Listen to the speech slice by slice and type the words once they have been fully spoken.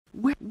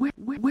Where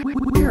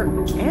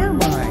am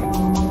I?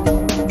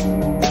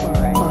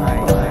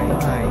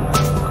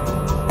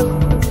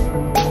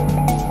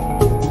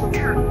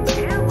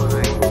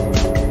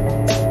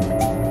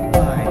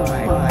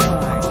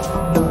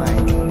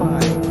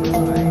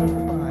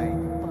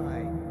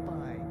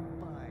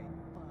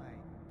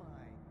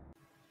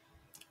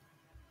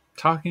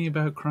 Talking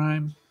about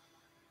crime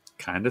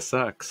kind of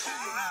sucks.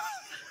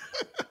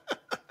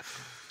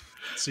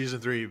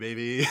 Season 3,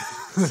 baby.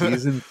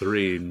 Season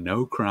 3,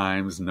 no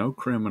crimes, no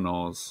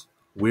criminals.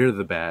 We're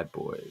the bad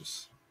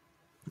boys.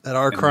 And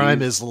our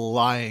crime is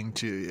lying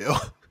to you.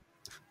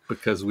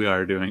 Because we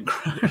are doing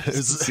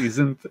crimes.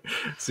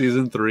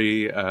 Season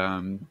 3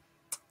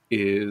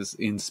 is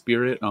in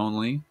spirit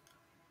only.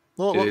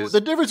 Well,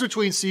 the difference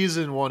between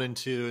season 1 and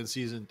 2 and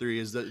season 3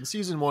 is that in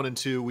season 1 and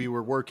 2 we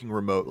were working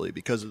remotely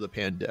because of the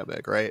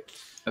pandemic, right?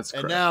 That's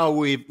correct. And now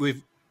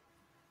the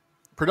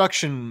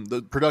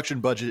production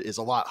budget is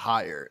a lot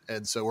higher,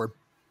 and so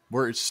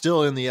we're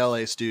still in the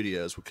LA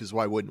studios, because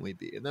why wouldn't we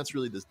be? And that's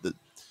really the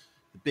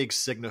big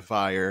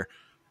signifier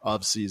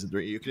of season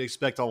 3. You can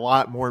expect a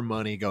lot more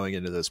money going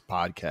into this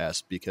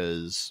podcast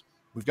because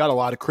we've got a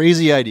lot of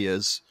crazy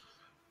ideas,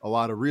 a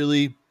lot of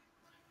really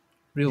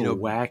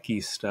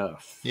wacky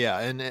stuff. Yeah,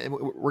 and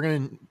we're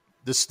gonna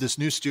this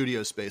new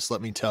studio space.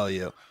 Let me tell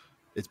you,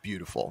 it's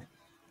beautiful,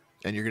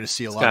 and you're gonna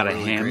see a lot of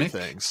really great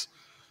things.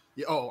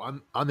 Yeah,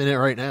 I'm in it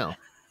right now.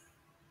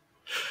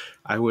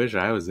 I wish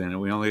I was in it.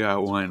 We only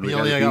got one. We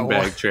got a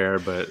beanbag chair,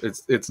 but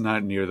it's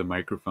not near the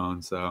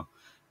microphone, so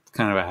it's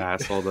kind of a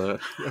hassle to.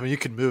 I mean, you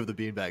could move the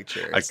beanbag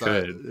chair. I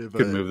could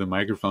move the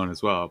microphone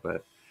as well,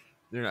 but.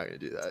 You're not going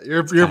to do that.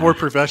 You're more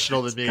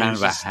professional than me. Kind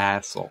of a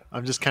hassle.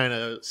 I'm just kind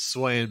of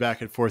swaying back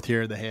and forth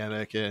here in the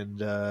hammock, and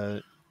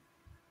the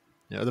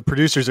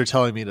producers are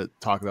telling me to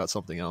talk about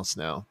something else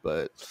now,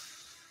 but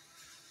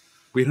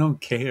we don't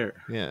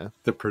care. Yeah,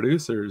 the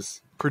producer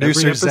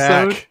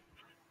Zach.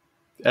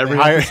 Every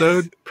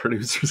episode,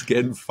 producers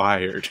getting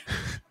fired.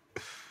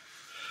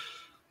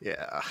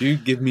 Yeah, if you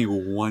give me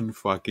one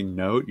fucking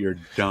note, you're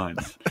done.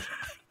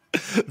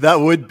 That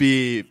would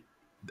be.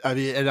 I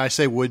mean, and I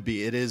say would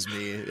be, it is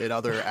me in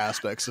other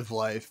aspects of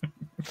life,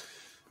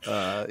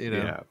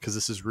 because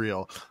this is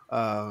real.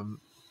 How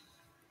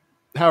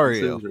are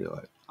you? Real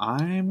life.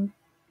 I'm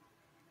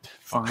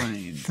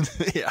fine.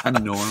 Yeah.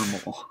 I'm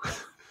normal.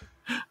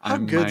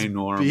 I'm my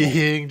normal.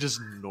 Being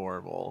just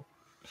normal.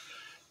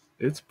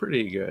 It's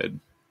pretty good.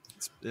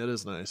 It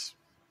is nice.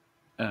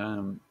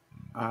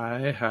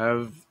 I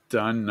have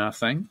done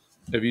nothing.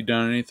 Have you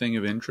done anything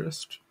of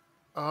interest?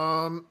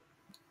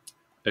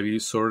 Have you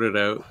sorted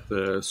out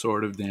the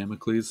Sword of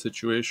Damocles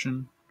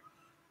situation?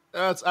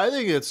 I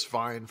think it's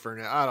fine for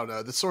now. I don't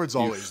know. The sword's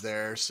always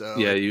there, so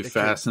yeah. You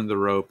fastened the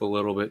rope a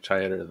little bit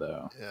tighter,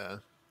 though. Yeah,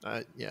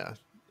 yeah.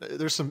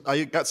 There's some.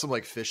 I got some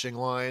like fishing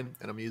line,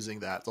 and I'm using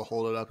that to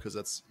hold it up because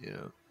that's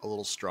a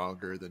little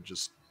stronger than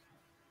just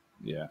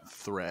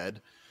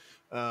thread.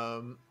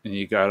 And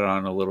you got it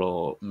on a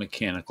little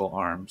mechanical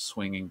arm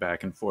swinging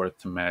back and forth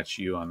to match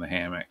you on the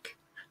hammock.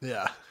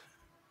 Yeah.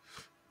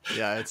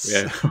 Yeah,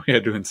 we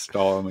had to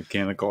install a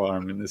mechanical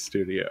arm in the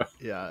studio.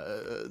 Yeah,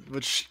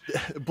 which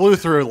blew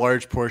through a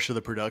large portion of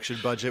the production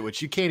budget,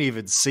 which you can't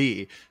even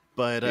see.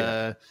 But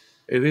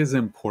it is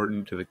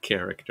important to the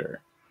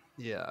character.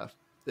 Yeah,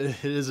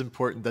 it is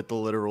important that the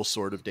literal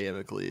Sword of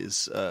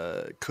Damocles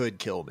could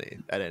kill me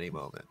at any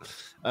moment.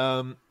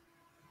 I'm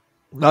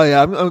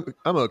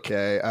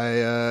okay.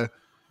 I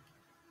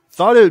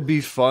thought it would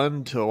be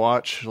fun to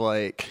watch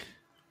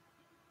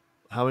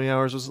how many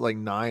hours was it?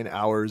 9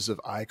 hours of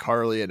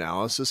iCarly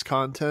analysis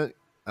content.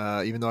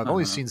 Even though I've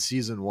only seen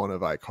season 1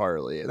 of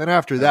iCarly, and then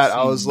after that,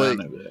 I was like,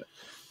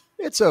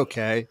 "It's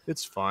okay,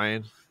 it's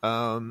fine."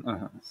 And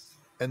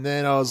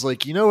then I was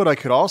like, you know what? I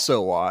could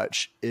also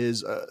watch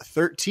is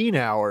 13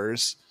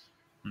 hours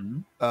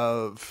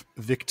of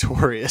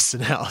Victorious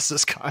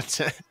analysis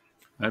content.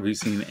 Have you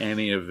seen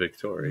any of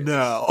Victorious?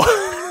 No.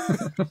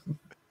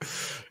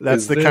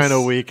 That's the kind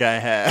of week I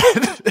had.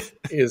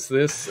 Is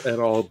this at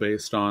all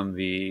based on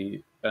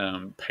the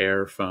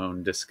pair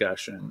phone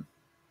discussion?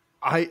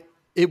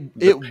 It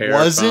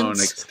wasn't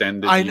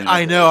extended.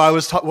 I know. I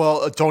was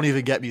well. Don't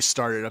even get me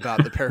started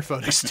about the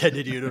Paraphone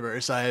extended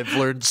universe. I have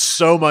learned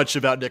so much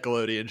about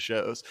Nickelodeon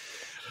shows.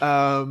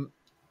 But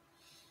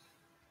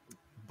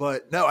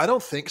no, I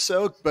don't think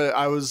so. But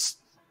I was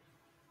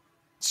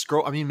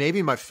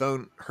maybe my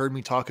phone heard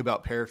me talk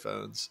about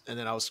Paraphones, and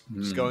then I was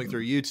just going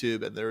through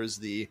YouTube, and there was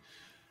the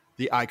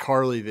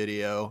iCarly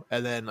video,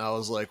 and then I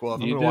was like, well,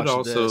 if you I'm going to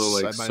watch did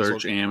also this,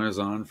 search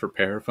Amazon for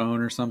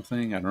Paraphone or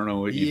something. I don't know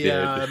what you did.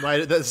 Yeah,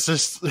 that's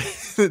just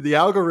the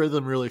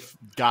algorithm really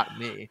got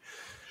me.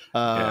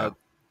 I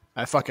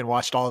fucking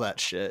watched all that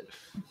shit.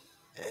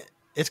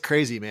 It's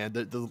crazy, man.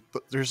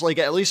 There's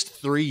at least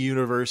 3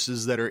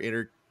 universes that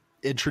are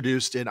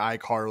introduced in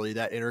iCarly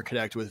that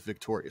interconnect with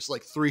Victorious,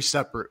 3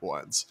 separate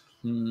ones,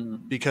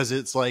 because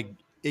it's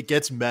it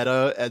gets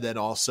meta, and then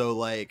also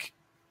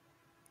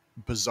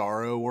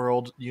Bizarro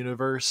World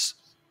universe.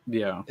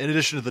 Yeah. In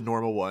addition to the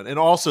normal one. And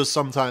also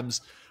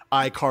sometimes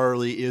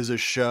iCarly is a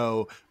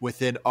show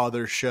within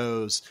other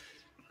shows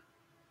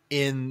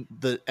in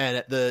the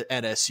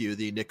NSU,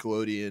 the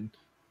Nickelodeon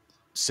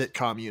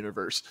sitcom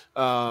universe.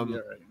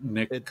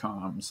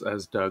 Nickcoms,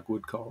 as Doug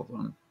would call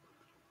them.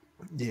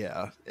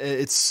 Yeah,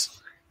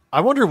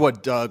 I wonder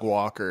what Doug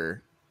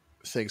Walker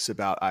thinks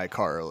about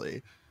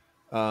iCarly,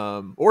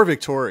 or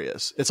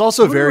Victorious. It's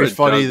also very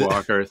funny. Doug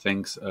Walker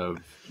thinks of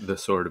the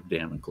Sword of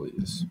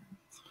Damocles.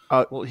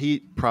 Well,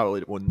 he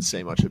probably wouldn't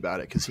say much about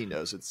it because he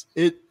knows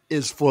it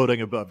is floating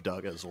above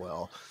Doug as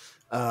well.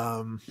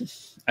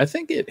 I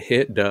think it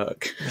hit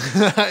Doug.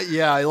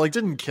 Yeah, it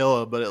didn't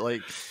kill him, but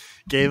it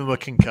gave him a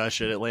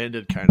concussion. It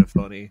landed kind of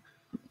funny.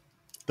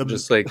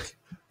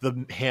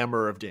 The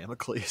hammer of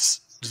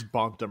Damocles just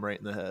bonked him right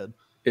in the head.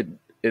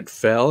 It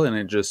fell and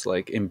it just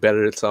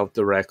embedded itself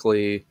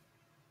directly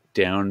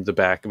down the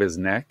back of his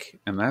neck,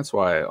 and that's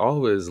why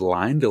all of his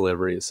line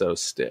delivery is so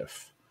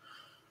stiff.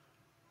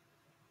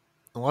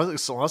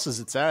 Unless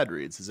it's ad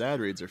reads. His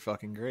ad reads are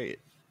fucking great.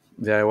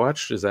 Yeah, I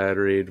watched his ad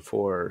read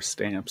for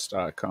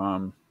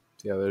Stamps.com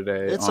the other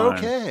day. It's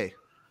okay.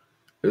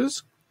 It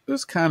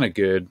was kind of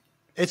good.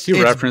 He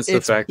referenced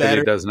the fact that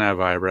he doesn't have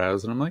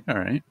eyebrows, and I'm like, all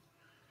right.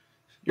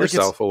 You're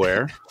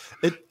self-aware.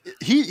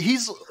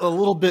 He's a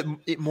little bit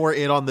more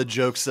in on the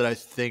jokes that I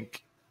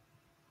think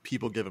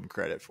people give him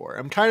credit for.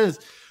 I'm kind of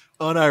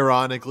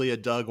unironically a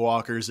Doug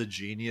Walker's a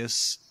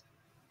genius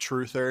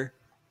truther.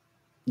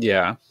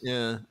 Yeah.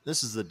 Yeah.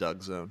 This is the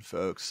Doug Zone,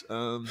 folks.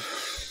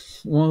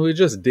 Well, we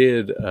just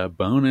did a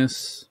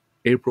bonus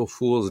April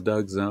Fool's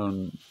Doug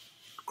Zone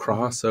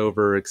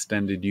crossover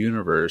extended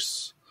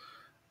universe.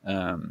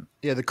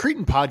 Yeah, the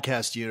Cretan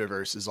podcast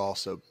universe is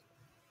also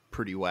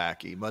pretty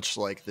wacky, much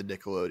like the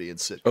Nickelodeon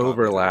sitcom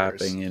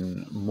overlapping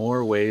universe. In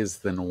more ways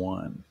than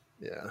one.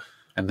 Yeah.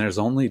 And there's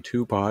only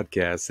 2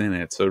 podcasts in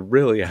it, so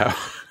really how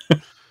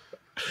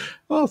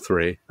well,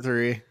 3.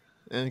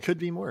 And it could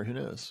be more, who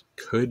knows?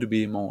 Could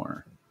be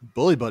more.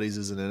 Bully Buddies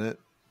isn't in it.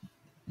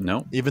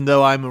 No. Even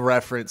though I'm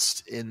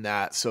referenced in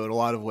that, so in a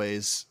lot of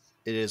ways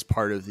it is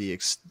part of the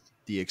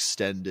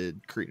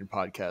extended Cretan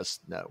Podcast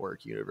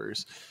Network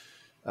universe.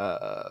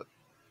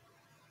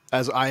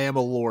 As I am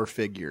a lore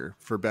figure,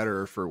 for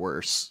better or for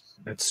worse.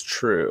 It's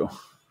true.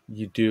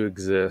 You do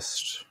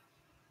exist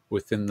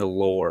within the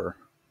lore.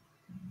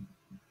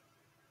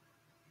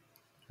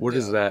 What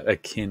is that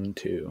akin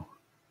to?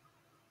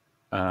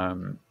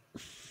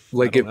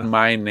 If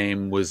my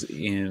name was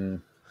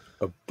in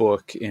a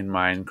book in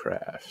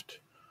Minecraft.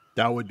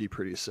 That would be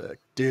pretty sick.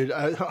 Dude,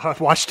 I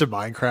watched a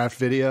Minecraft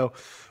video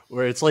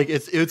where it's like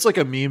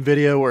a meme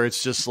video where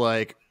it's just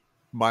like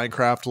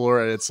Minecraft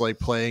lore and it's like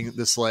playing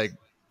this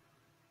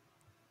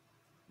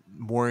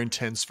more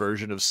intense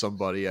version of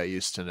somebody I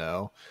used to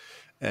know,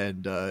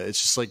 and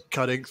it's just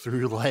cutting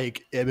through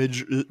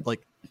image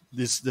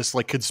this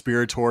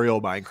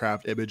conspiratorial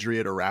Minecraft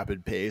imagery at a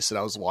rapid pace, and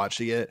I was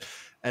watching it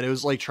and it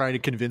was trying to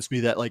convince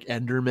me that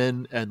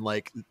Enderman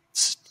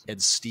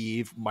and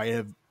Steve might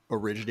have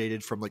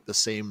originated from the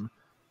same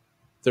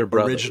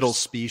original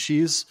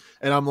species,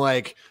 and I'm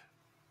like,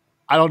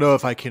 I don't know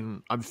if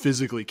I'm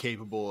physically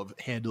capable of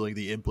handling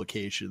the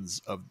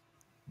implications of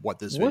what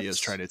this video is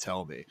trying to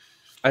tell me.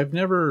 I've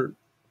never.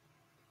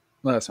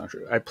 No, that's not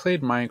true. I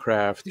played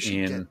Minecraft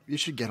you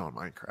should get on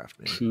Minecraft,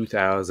 man.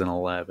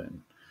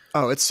 2011.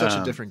 Oh, it's such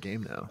a different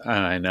game now.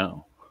 I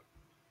know.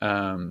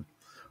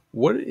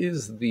 What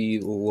is the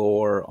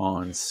lore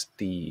on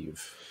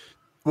Steve?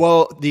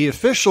 Well, the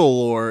official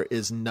lore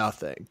is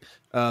nothing,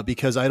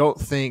 because I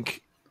don't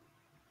think.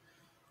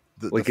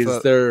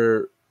 Is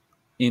there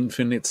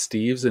infinite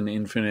Steves and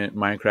infinite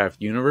Minecraft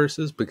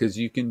universes? Because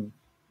you can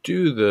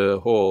do the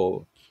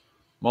whole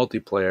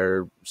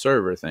multiplayer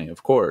server thing,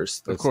 of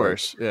course.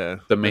 That's yeah.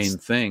 The main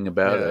thing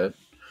about it.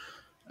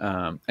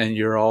 And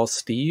you're all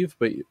Steve,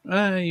 but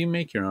you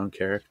make your own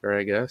character,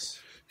 I guess.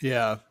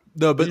 Yeah.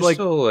 No, but you're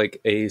still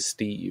a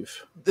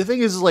Steve. The thing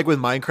is with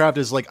Minecraft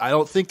is I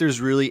don't think there's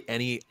really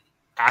any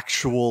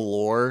actual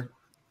lore.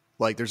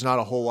 There's not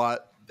a whole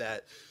lot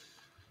that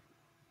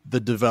the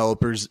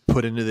developers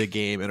put into the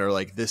game and are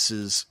this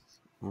is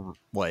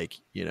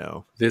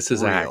this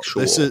is real.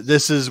 actual.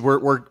 This is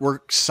we're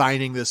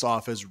signing this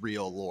off as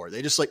real lore.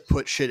 They just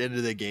put shit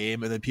into the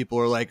game, and then people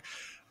are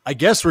I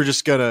guess we're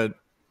just gonna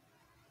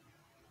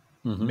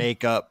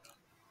make up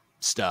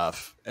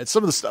stuff. And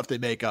some of the stuff they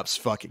make up's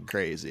fucking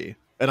crazy.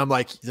 And I'm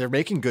they're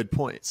making good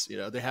points.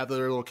 They have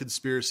their little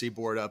conspiracy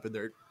board up, and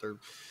they're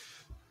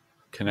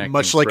connecting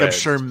much threads. I'm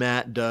sure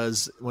Matt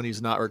does when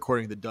he's not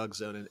recording the Doug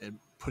Zone, and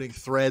putting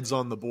threads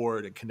on the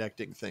board and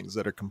connecting things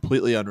that are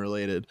completely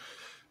unrelated.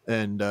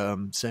 And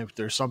saying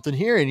there's something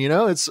here, and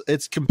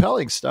it's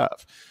compelling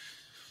stuff.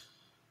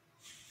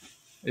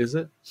 Is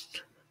it?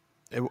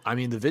 I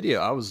mean, the video.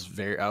 I was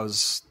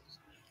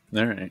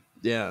all right.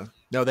 Yeah.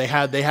 No, they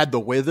had the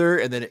wither,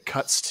 and then it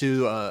cuts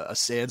to a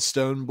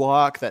sandstone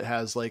block that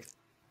has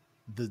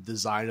the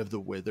design of the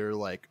wither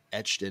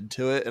etched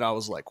into it, and I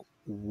was like,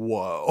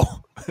 whoa.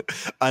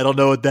 I don't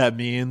know what that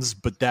means,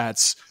 but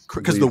that's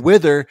because the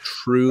wither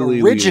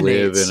truly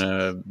live in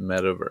a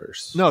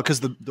metaverse. No, because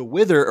the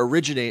wither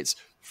originates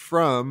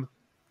from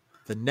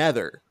the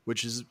Nether,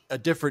 which is a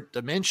different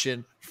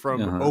dimension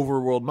from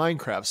overworld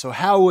Minecraft. So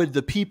how would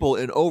the people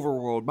in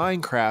overworld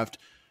Minecraft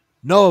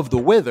know of the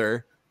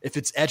Wither if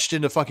it's etched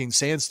into fucking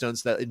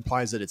sandstones? That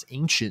implies that it's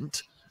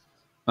ancient,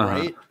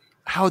 right?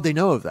 How would they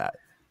know of that?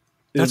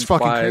 That's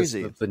fucking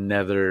crazy. That the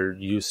Nether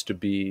used to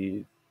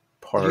be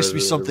part. It used to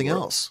be something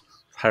else.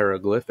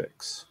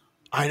 Hieroglyphics.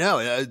 I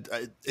know.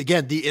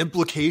 Again, the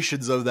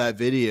implications of that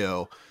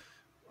video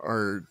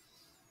are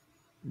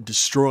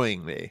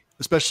destroying me,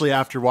 especially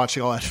after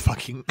watching all that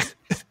fucking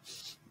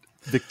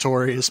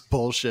Victorious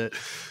bullshit.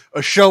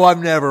 A show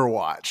I've never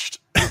watched.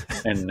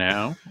 And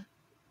now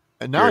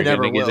I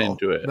never will. Get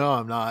into it. No,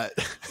 I'm not.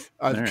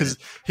 Because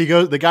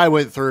the guy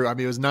went through, I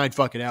mean, it was 9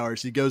 fucking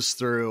hours. He goes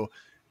through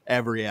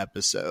every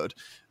episode.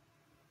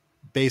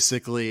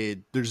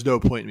 Basically, there's no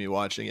point in me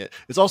watching it.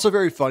 It's also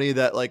very funny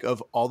that, like,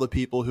 of all the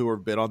people who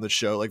have been on the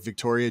show, like,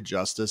 Victoria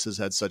Justice has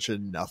had such a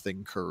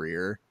nothing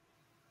career.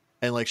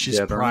 And, like,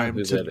 she's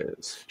primed to. That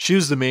is. She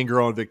was the main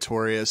girl on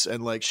Victorious,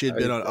 and, like, she had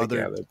been on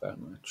other. That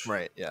much.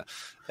 Right, yeah.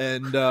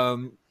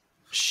 And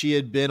she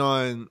had been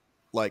on,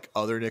 like,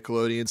 other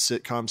Nickelodeon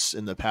sitcoms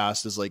in the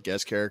past as, like,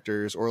 guest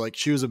characters, or, like,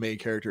 she was a main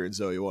character in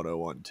Zoe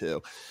 101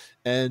 too.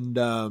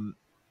 And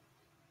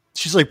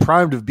she's, like,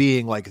 primed of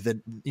being, like,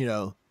 the, you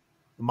know,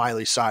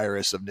 Miley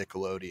Cyrus of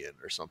Nickelodeon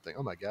or something.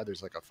 Oh my god,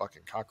 there's like a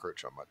fucking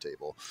cockroach on my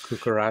table.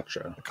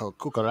 Cucaracha.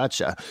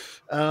 Cucaracha.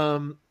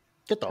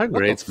 How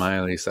great's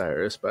Miley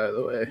Cyrus, by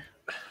the way?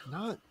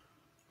 Not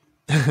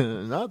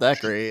that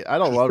great. I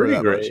don't love her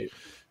that great. much.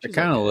 I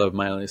kind of love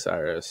Miley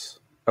Cyrus.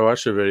 I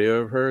watched a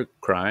video of her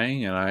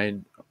crying, and I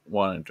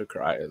wanted to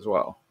cry as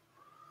well.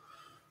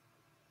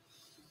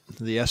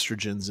 The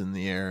estrogen's in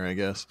the air, I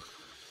guess.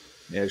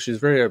 Yeah, she's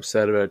very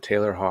upset about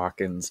Taylor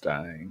Hawkins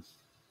dying.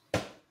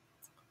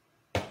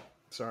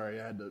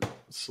 Sorry, I had to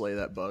slay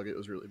that bug. It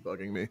was really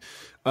bugging me.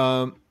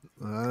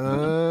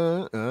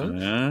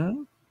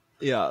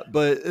 Yeah,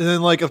 but and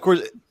then, like, of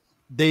course,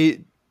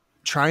 they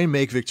try and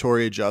make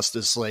Victoria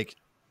Justice, like,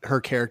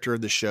 her character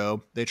in the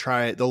show. They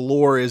try. The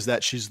lore is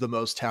that she's the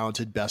most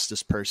talented,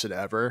 bestest person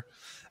ever.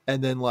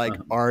 And then, like,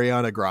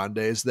 Ariana Grande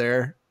is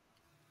there.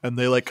 And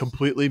they, like,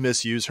 completely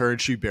misuse her,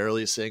 and she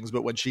barely sings.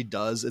 But when she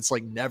does, it's,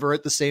 like, never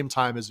at the same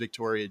time as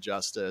Victoria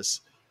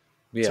Justice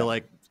to,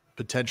 like,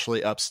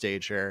 potentially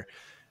upstage her.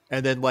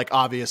 And then, like,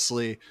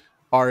 obviously,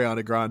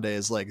 Ariana Grande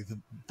is, like,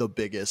 the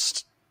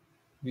biggest.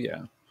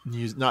 Yeah.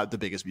 Not the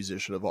biggest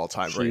musician of all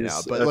time right now,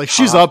 but, like,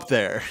 she's up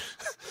there.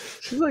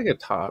 She's, like, a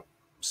top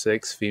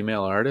 6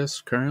 female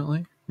artist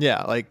currently.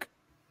 Yeah, like,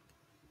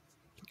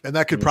 and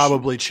that could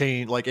probably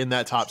change, like, in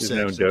that top 6.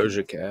 No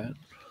Doja Cat.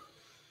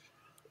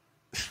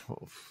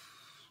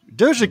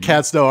 Doja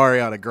Cat's no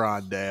Ariana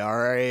Grande, all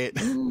right?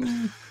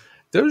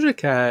 Doja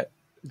Cat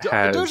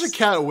Doja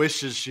Cat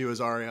wishes she was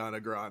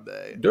Ariana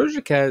Grande.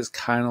 Doja Cat is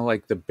kind of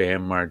like the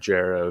Bam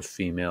Margera of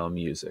female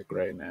music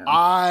right now.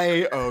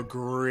 I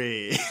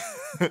agree.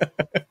 Your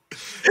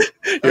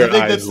I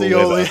think that's the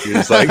only.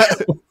 Like,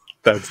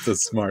 that's the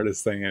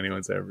smartest thing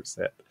anyone's ever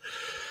said.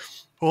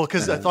 Well,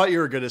 because I thought you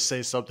were going to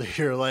say something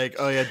here, like,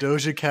 "Oh yeah,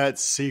 Doja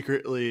Cat's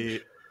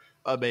secretly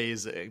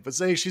amazing," but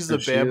saying she's the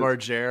Bam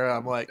Margera,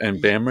 I'm like,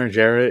 and Bam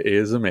Margera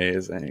is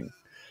amazing.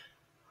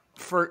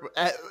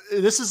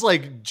 This is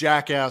like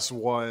Jackass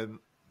 1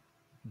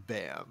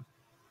 Bam,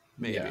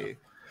 maybe.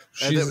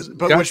 Yeah.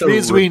 But which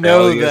means we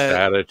know that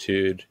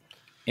attitude,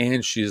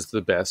 and she's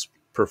the best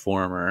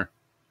performer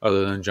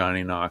other than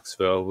Johnny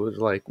Knoxville.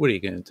 Like, what are you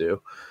going to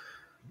do?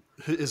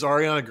 Is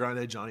Ariana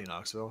Grande Johnny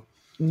Knoxville?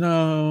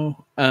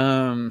 No.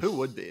 Who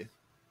would be?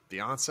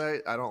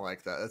 Beyonce? I don't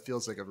like that. That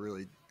feels like a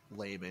really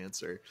lame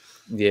answer.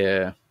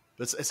 Yeah.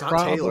 It's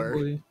not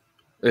Taylor.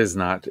 Is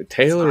not.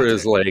 Taylor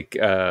is like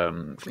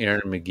Aaron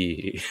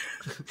McGee.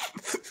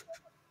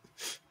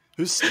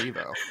 Who's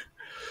Steve-O?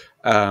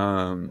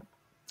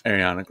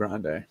 Ariana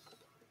Grande.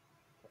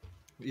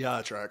 Yeah,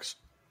 that tracks.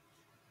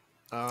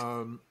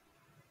 What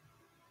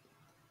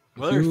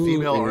other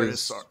female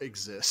artists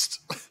exist?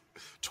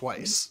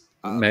 Twice.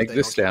 Meg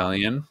Thee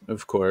Stallion,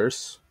 of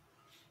course.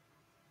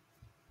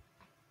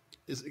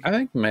 I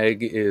think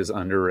Meg is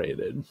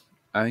underrated.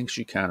 I think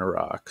she kind of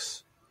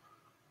rocks.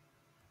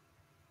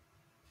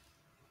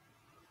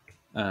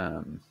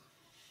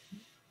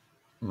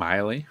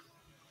 Miley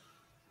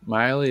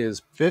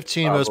is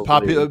 15 most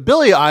popular.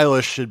 Billie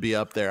Eilish should be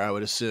up there, I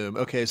would assume.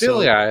 Okay, so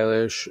Billie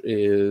Eilish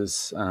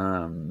is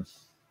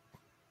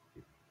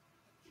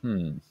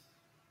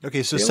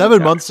Okay, so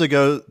 7 months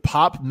ago,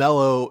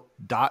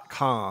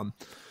 popmellow.com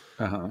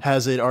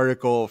has an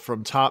article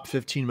from top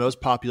 15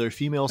 most popular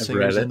female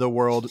singers in the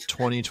world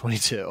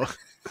 2022.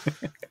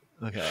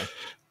 Okay.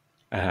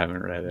 I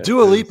haven't read it.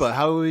 Dua Lipa.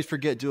 How would we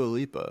forget Dua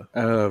Lipa?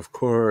 Of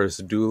course,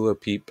 Dua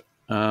Peep.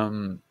 I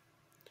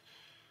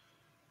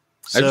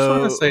just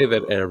want to say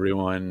that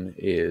everyone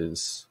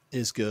is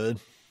good.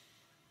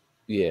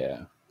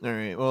 Yeah. All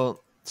right.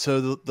 Well,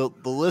 so the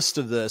list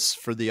of this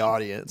for the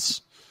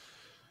audience,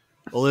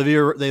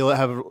 Olivia, they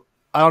have.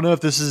 I don't know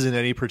if this is in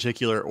any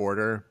particular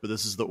order, but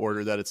this is the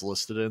order that it's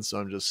listed in. So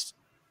I'm just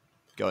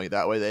going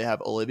that way. They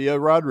have Olivia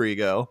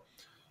Rodrigo,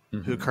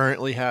 who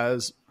currently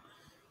has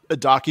a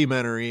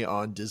documentary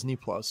on Disney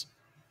Plus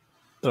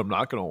that I'm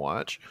not going to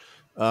watch.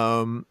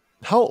 How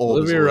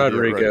old is Olivia Olivia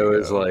Rodrigo?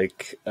 Is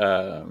like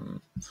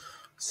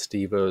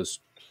Steve-O's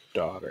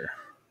daughter.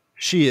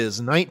 She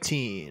is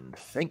 19.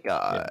 Thank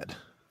God.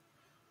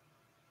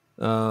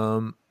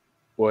 Yeah.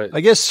 What?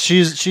 I guess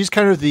she's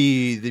kind of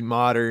the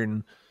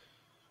modern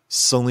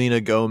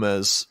Selena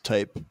Gomez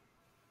type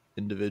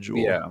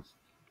individual. Yeah.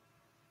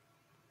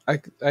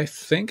 I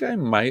think I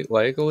might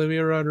like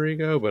Olivia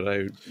Rodrigo, but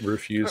I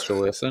refuse to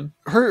listen.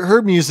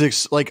 Her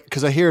music's like,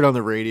 because I hear it on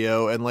the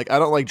radio, and like I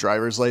don't like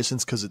Driver's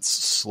License because it's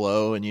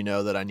slow, and you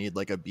know that I need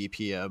like a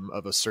BPM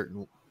of a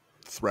certain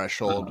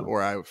threshold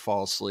or I would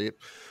fall asleep.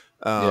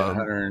 Yeah,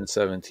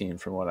 117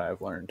 from what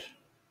I've learned.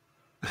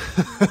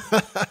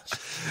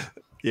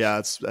 Yeah,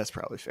 that's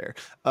probably fair.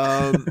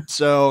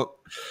 So,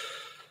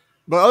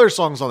 but other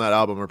songs on that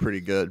album are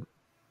pretty good.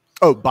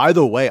 Oh, by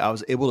the way, I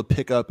was able to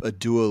pick up a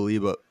Dua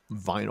Lipa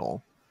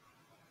vinyl.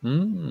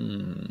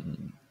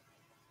 And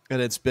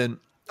it's been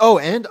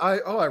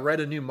I read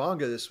a new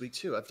manga this week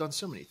too. I've done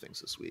so many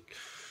things this week.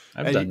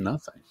 I've done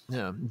nothing.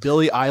 Yeah,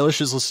 Billie Eilish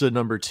is listed at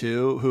number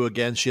 2. Who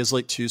again, she has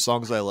like 2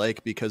 songs I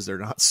like because they're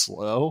not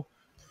slow.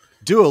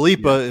 Dua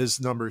Lipa is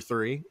number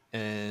 3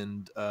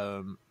 and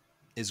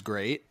is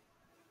great.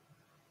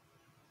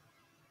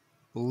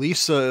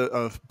 Lisa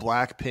of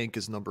Blackpink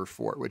is number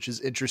 4, which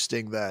is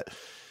interesting.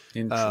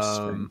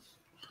 Interesting.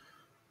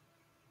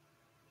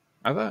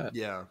 I thought.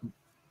 Yeah.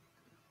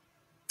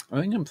 I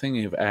think I'm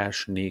thinking of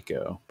Ash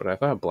Nico, but I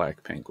thought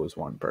Blackpink was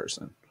one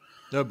person.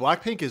 No,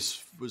 Blackpink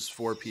was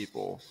 4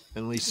 people,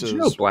 and Lisa. Did you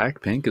know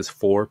Blackpink is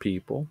 4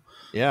 people?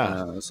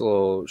 Yeah, it's a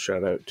little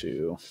shout out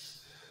to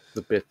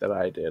the bit that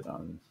I did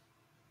on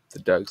the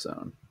Doug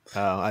Zone.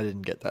 Oh, I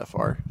didn't get that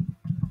far.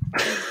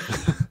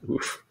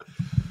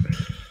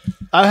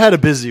 I had a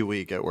busy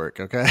week at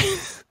work. Okay,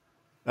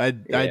 I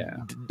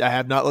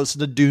have not listened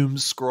to Doom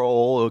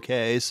Scroll.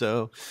 Okay,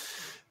 so.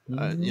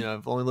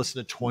 I've only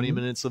listened to 20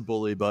 minutes of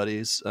Bully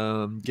Buddies.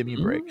 Give me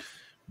a break.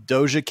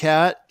 Doja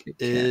Cat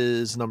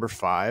is number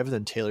 5.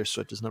 Then Taylor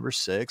Swift is number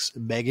 6.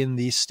 Megan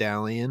Thee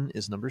Stallion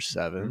is number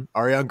 7.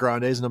 Ariana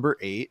Grande is number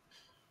 8.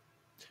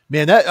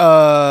 Man, that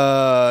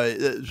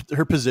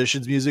her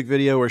Positions music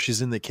video where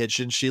she's in the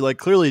kitchen. She like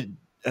clearly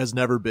has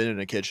never been in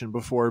a kitchen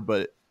before,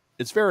 but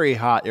it's very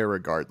hot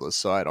irregardless,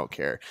 so I don't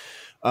care.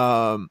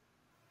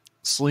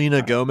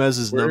 Selena Gomez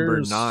is number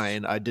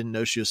 9. I didn't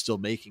know she was still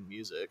making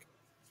music.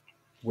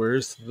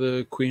 Where's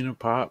the Queen of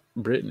Pop,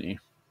 Britney?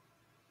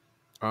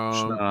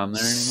 She's not on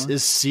there anymore.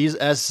 Is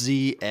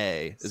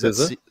SZA? Is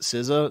that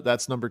SZA?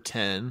 That's number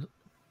 10.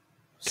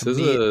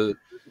 SZA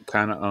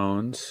kind of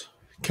owns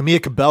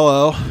Camila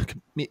Cabello.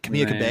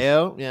 Camila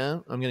Cabello. Yeah,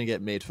 I'm gonna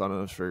get made fun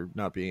of for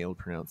not being able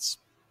to pronounce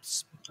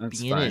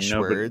Spanish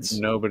words.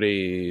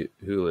 Nobody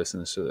who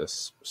listens to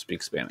this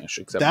speaks Spanish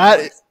except that.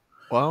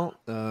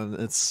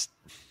 It's.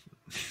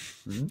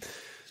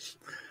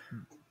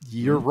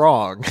 You're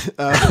wrong. She's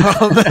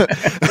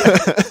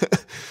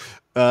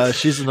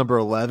the number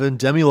 11.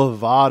 Demi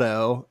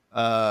Lovato.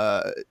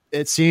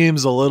 It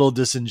seems a little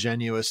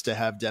disingenuous to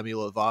have Demi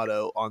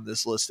Lovato on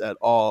this list at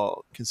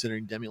all,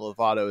 considering Demi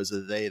Lovato is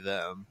a they,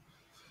 them.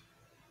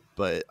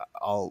 But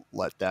I'll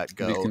let that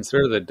go. Do you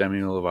consider that Demi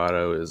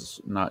Lovato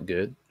is not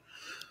good?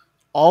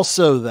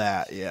 Also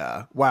that,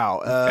 yeah.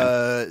 Wow.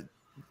 Okay.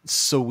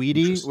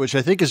 Saweetie, which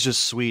I think is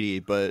just Sweetie,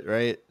 but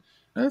right?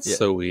 That's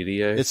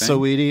Saweetie, I think. It's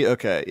Saweetie?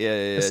 Okay. Yeah.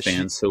 It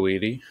stands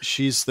Saweetie.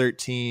 She's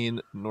 13.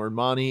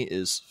 Normani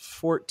is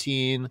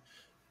 14.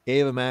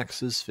 Ava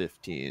Max is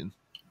 15.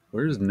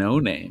 Where's No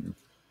Name?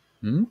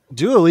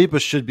 Dua Lipa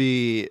should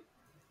be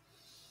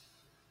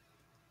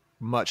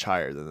much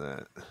higher than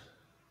that.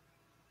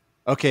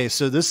 Okay,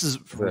 so this is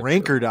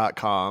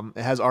Ranker.com.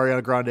 It has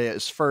Ariana Grande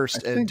as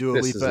first and Dua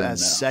Lipa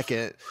as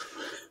second.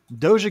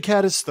 Doja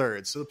Cat is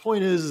third. So the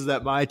point is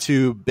that my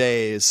 2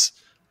 bays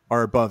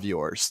are above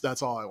yours.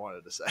 That's all I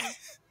wanted to say.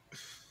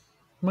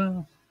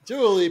 Well,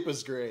 Dua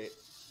Lipa's great.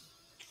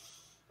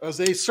 As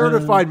a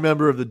certified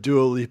member of the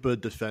Dua Lipa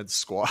Defense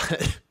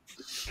Squad,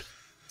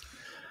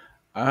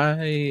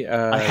 I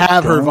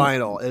have her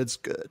vinyl. It's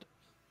good.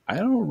 I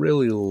don't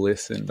really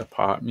listen to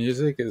pop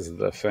music. Is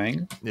the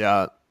thing?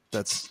 Yeah,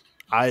 it's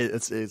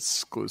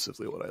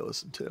exclusively what I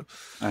listen to.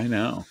 I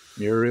know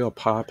you're a real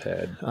pop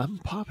head. I'm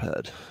a pop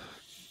head.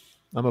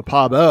 I'm a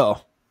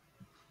pop-o.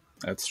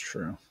 That's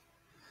true.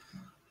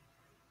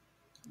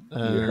 You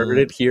heard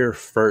it here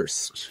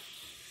first.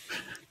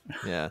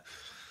 Yeah.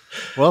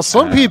 Well,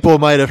 some people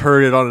might have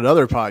heard it on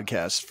another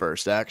podcast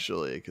first,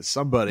 actually, because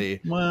somebody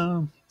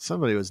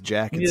was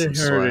jacking some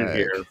swag. You heard it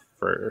here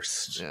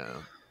first. Yeah.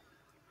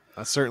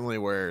 That's certainly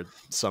where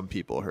some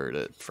people heard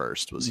it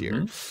first was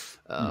here.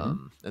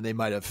 And they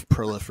might have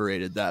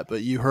proliferated that,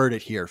 but you heard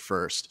it here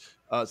first.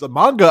 The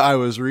manga I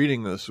was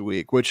reading this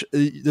week, which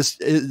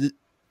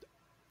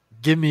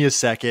give me a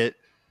second.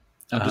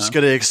 I'm just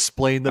going to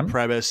explain the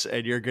premise,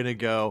 and you're going to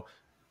go,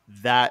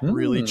 that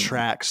really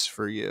tracks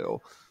for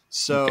you.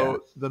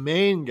 So the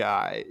main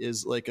guy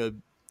is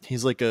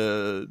he's like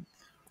a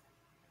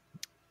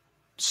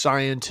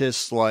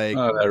scientist, like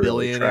that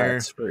really billionaire.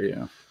 tracks for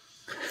you.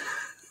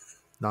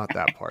 Not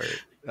that part.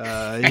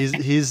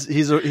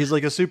 He's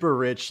like a super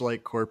rich,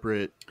 like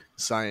corporate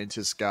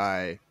scientist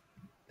guy,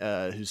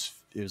 who's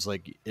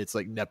like, it's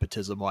like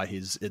nepotism why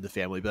he's in the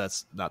family, but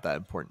that's not that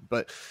important.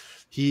 But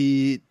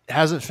he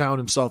hasn't found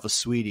himself a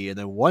sweetie, and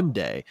then one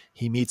day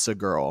he meets a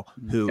girl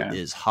who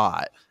is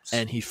hot,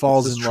 and he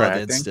falls in love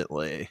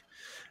instantly.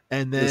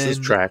 And then this is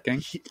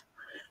tracking.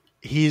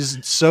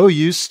 He's so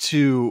used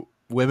to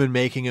women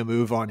making a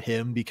move on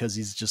him because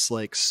he's just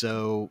like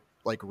so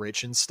like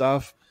rich and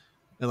stuff,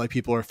 and like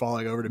people are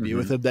falling over to be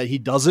with him, that he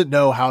doesn't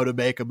know how to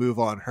make a move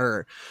on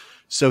her.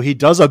 So he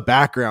does a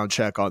background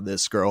check on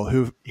this girl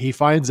who he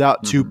finds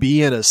out to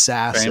be an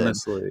assassin.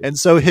 Famously. And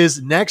so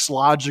his next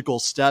logical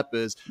step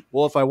is,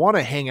 well, if I want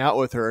to hang out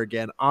with her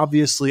again,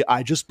 obviously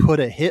I just put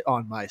a hit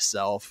on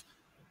myself,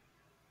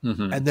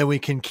 and then we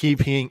can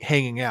keep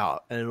hanging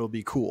out and it'll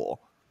be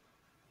cool.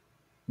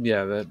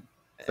 Yeah,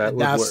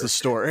 that's the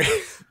story.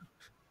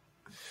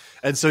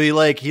 And so he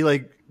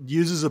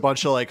uses a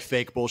bunch of like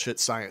fake bullshit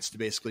science to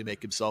basically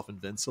make himself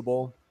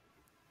invincible.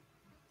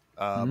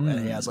 And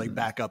he has like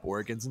backup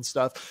organs and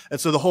stuff. And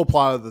so the whole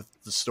plot of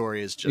the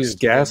story is just he's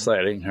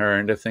gaslighting her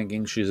into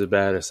thinking she's a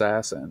bad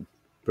assassin,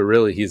 but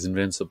really he's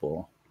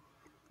invincible.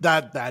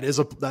 That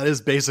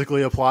is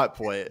basically a plot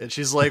point. And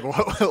she's like,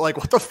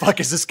 what the fuck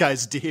is this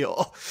guy's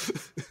deal?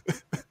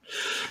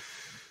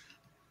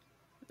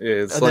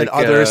 It's and like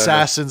then other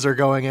assassins are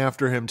going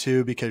after him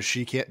too because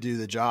she can't do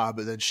the job,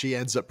 and then she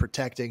ends up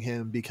protecting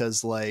him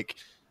because like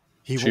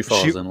she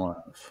falls in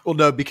love. Well,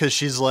 no, because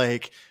she's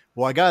like,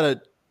 well, I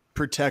gotta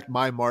protect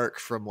my mark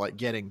from like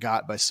getting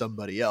got by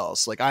somebody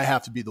else. Like I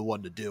have to be the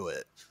one to do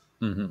it.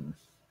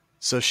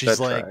 So she's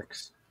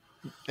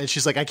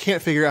she's like, I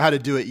can't figure out how to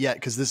do it yet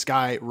because this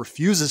guy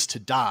refuses to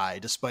die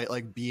despite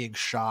like being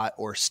shot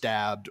or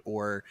stabbed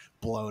or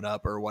blown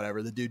up or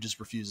whatever. The dude just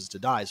refuses to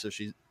die. So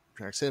she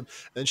tracks him. And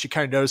then she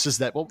kind of notices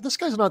that, well, this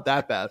guy's not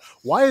that bad.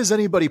 Why is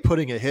anybody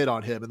putting a hit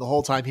on him? And the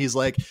whole time he's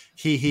like,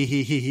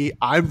 he,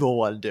 I'm the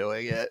one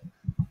doing it.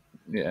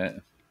 Yeah.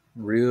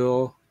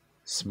 Real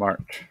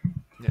smart.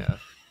 Yeah.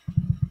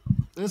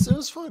 It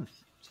was fun.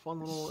 It's a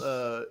fun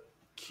little,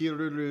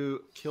 Kiruru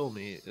Kill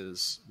Me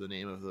is the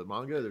name of the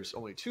manga. There's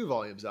only 2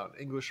 volumes out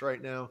in English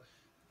right now.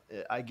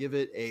 I give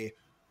it a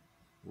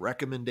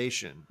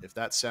recommendation, if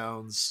that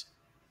sounds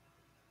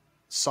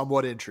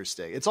somewhat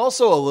interesting. It's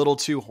also a little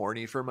too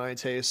horny for my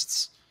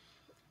tastes.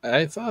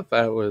 I thought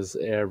that was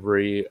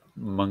every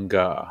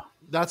manga.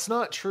 That's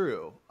not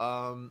true.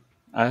 I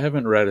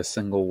haven't read a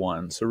single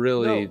one, so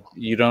really,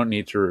 you don't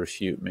need to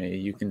refute me.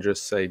 You can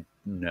just say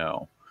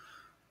no.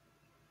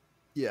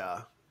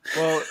 Yeah.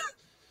 Well...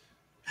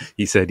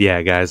 He said,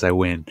 yeah, guys, I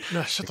win.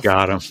 No,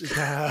 got him.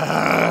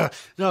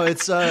 No,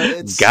 it's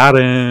got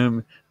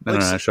him.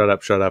 No, shut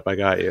up. I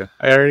got you.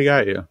 I already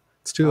got you.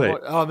 It's too late.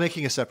 I'm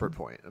making a separate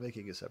point.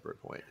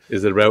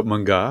 Is it about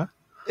manga?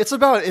 It's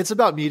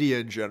about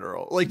media in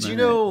general. Like, do you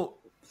know,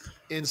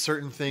 in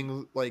certain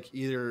things, like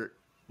either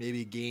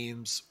maybe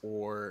games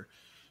or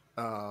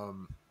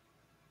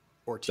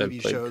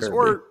TV shows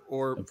Kirby.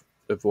 or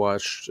I've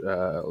watched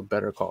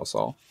Better Call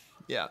Saul.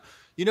 Yeah,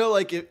 you know,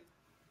 like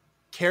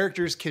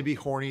characters can be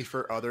horny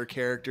for other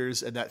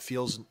characters, and that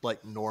feels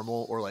like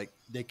normal, or like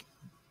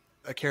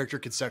a character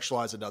can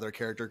sexualize another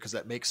character because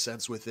that makes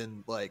sense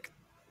within like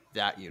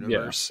that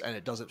universe, and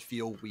it doesn't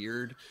feel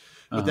weird.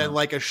 But then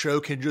like a show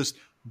can just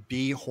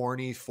be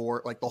horny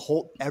for like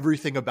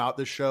everything about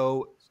the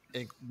show,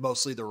 and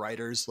mostly the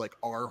writers like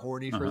are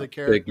horny for the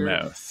character. Big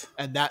mouth.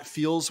 And that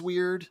feels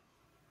weird.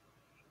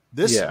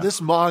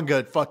 This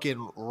manga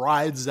fucking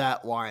rides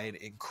that line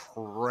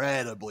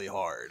incredibly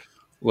hard.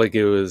 Like,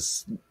 it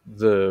was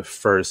the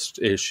first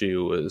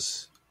issue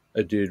was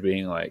a dude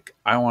being like,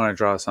 I want to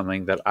draw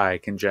something that I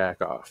can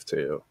jack off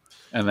to.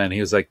 And then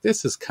he was like,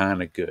 this is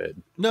kind of good.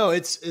 No,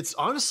 it's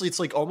honestly, it's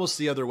like almost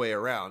the other way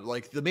around.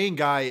 Like, the main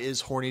guy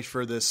is horny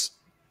for the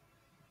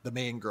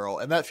main girl,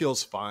 and that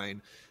feels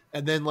fine.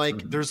 And then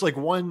like, there's like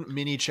one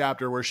mini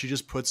chapter where she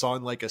just puts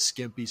on like a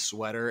skimpy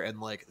sweater,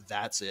 and like,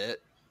 that's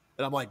it.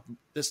 And I'm like,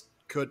 this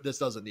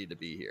doesn't need to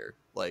be here.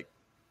 Like,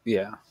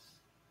 yeah,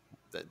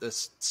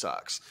 this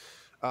sucks.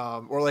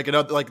 Or like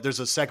another, like there's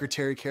a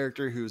secretary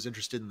character who's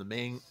interested in the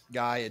main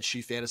guy, and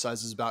she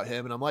fantasizes about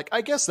him, and I'm like,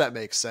 I guess that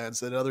makes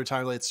sense. And another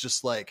time, it's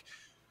just like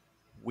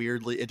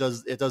weirdly, it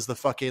does the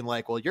fucking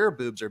like, well, your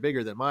boobs are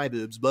bigger than my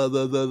boobs, blah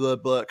blah blah blah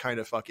blah, kind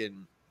of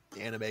fucking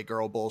anime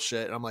girl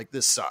bullshit. And I'm like,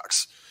 this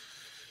sucks.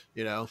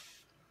 You know,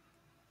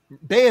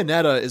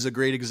 Bayonetta is a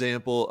great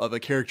example of a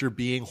character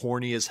being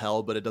horny as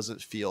hell, but it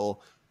doesn't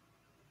feel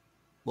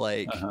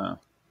like.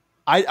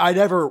 I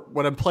never,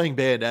 when I'm playing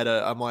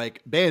Bayonetta, I'm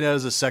like, Bayonetta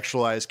is a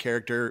sexualized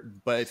character,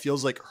 but it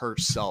feels like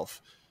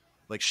herself.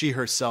 Like, she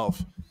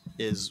herself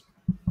is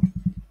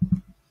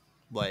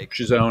like,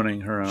 she's owning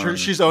her own.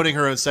 She's owning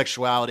her own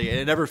sexuality, and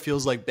it never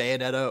feels like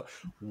Bayonetta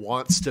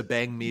wants to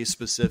bang me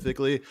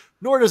specifically,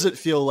 nor does it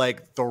feel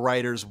like the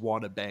writers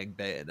want to bang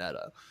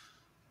Bayonetta.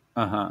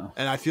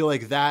 And I feel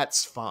like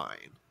that's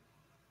fine.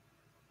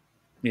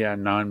 Yeah,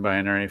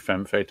 non-binary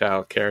femme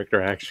fatale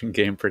character action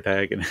game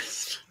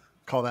protagonist.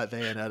 Call that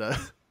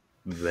Bayonetta.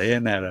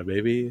 Bayonetta,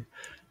 baby.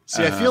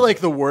 See, I feel like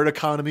the word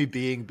economy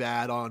being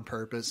bad on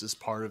purpose is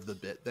part of the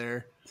bit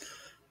there.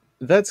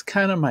 That's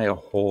kind of my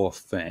whole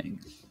thing.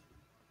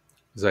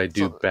 Is I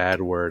do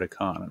bad word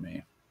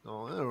economy.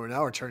 Oh,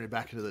 now we're turning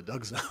back into the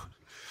Doug zone.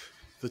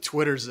 The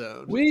Twitter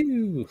zone.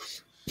 Woo!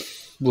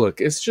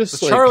 Look, it's just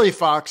the Charlie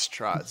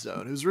Foxtrot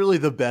zone, who's really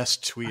the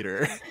best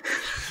tweeter.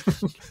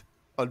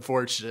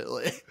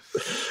 Unfortunately.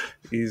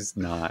 He's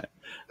not.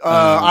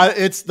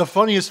 It's the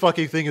funniest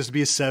fucking thing is to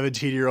be a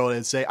 17-year-old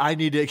and say, I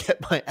need to get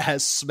my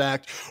ass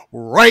smacked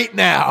right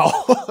now.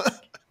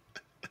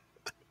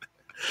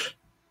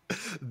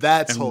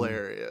 That's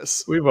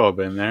hilarious. We've all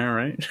been there,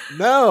 right?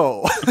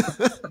 No.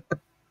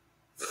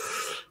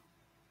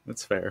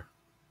 That's fair.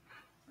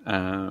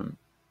 I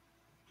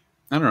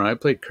don't know. I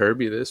played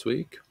Kirby this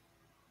week.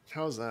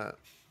 How's that?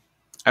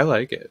 I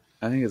like it.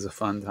 I think it's a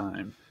fun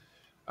time.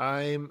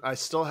 I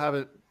still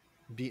haven't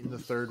beaten the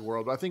third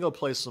world, but I think I'll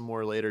play some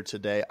more later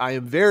today. I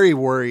am very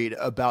worried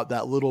about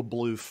that little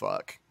blue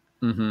fuck.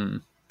 Mm-hmm.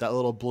 That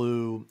little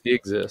blue he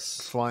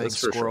exists. Flying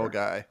squirrel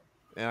guy.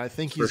 And I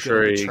think he's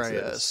going to betray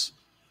us.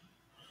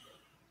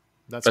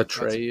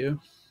 Betray you?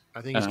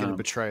 I think he's going to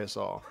betray us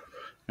all.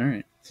 All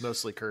right.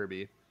 Mostly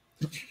Kirby.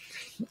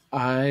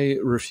 I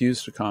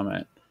refuse to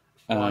comment.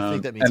 Well, I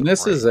think that means and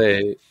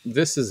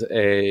this is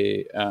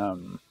a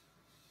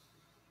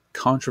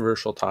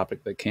controversial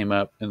topic that came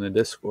up in the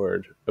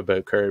Discord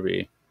about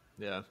Kirby.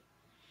 Yeah.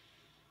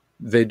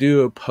 They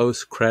do a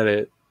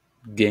post-credit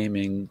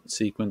gaming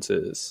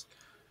sequences,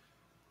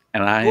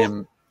 and I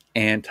am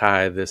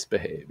anti this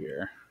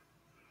behavior.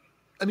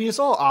 I mean, it's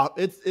all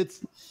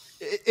it's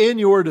in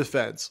your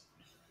defense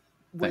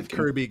with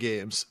Kirby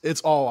games,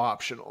 it's all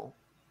optional.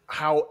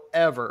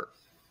 However,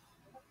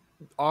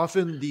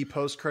 often the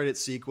post-credit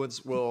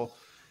sequence will,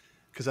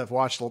 because I've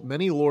watched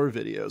many lore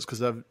videos,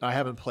 because I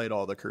haven't played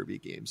all the Kirby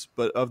games,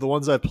 but of the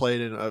ones I've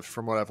played and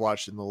from what I've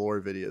watched in the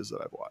lore videos that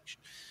I've watched,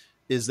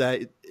 is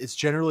that it's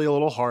generally a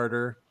little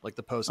harder, like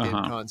the post-game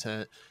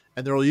content,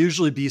 and there will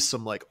usually be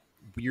some like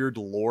weird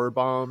lore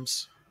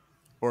bombs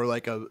or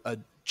like a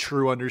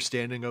true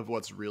understanding of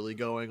what's really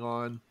going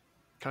on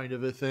kind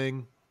of a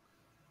thing.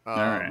 All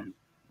right.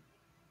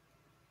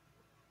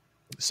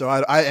 So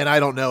I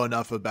don't know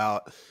enough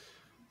about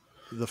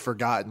the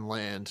Forgotten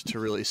Land to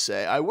really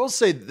say. I will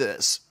say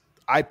this.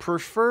 I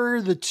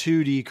prefer the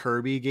 2D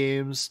Kirby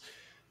games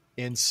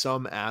in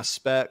some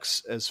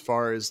aspects as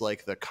far as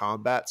like the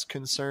combat's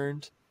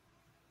concerned,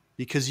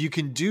 because you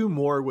can do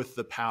more with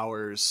the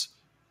powers,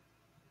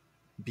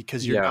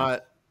 because you're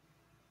not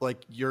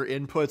like your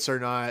inputs are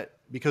not,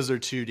 because they're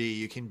 2D,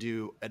 you can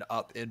do an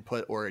up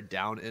input or a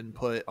down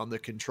input on the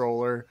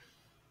controller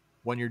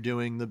when you're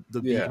doing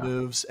the B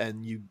moves,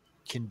 and you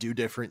can do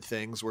different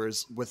things.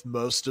 Whereas with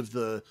most of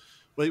the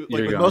with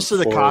most of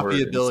the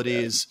copy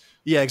abilities,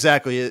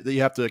 exactly,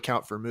 you have to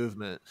account for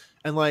movement,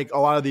 and like a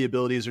lot of the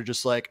abilities are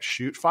just like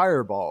shoot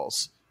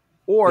fireballs,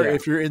 or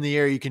if you're in the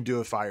air, you can do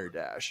a fire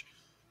dash.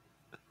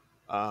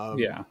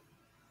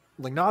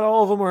 Like not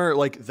all of them are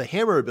like the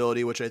hammer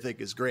ability, which I think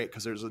is great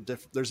because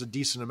there's a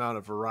decent amount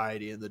of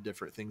variety in the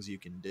different things you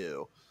can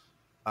do.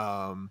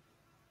 I'm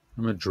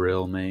a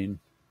drill main.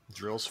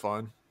 Drill's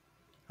fun.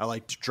 I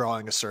like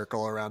drawing a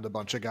circle around a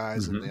bunch of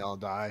guys and they all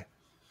die.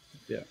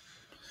 Yeah.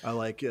 I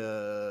like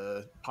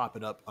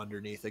popping up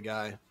underneath a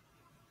guy.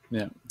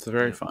 Yeah, it's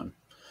very fun.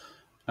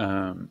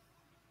 I'm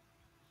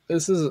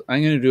going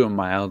to do a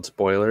mild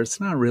spoiler. It's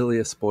not really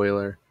a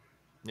spoiler.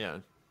 Yeah.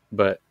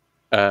 But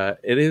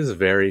it is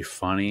very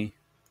funny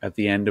at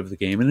the end of the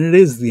game, and it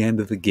is the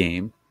end of the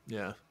game.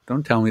 Yeah.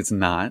 Don't tell me it's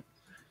not,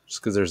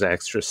 just because there's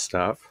extra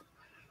stuff.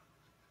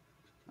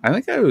 I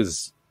think I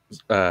was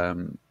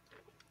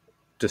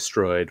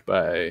destroyed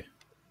by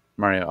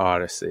Mario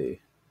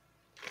Odyssey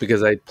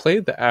because I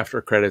played the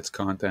after credits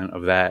content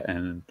of that,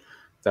 and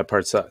that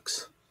part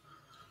sucks.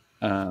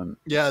 I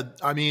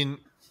mean,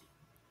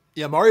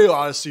 Mario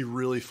Odyssey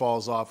really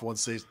falls off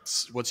once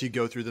you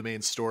go through the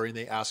main story and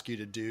they ask you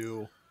to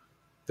do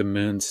the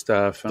moon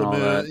stuff and all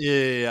that.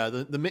 Yeah.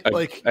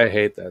 I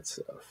hate that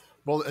stuff.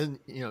 Well, and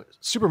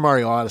Super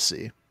Mario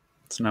Odyssey,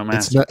 it's no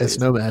masterpiece. It's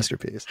no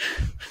masterpiece.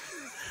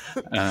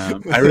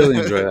 I really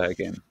enjoy that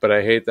game, but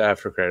I hate the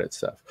after credit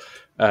stuff.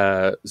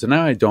 So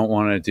now I don't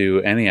want to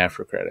do any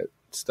after credit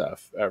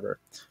stuff ever.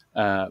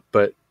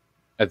 But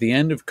at the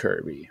end of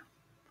Kirby,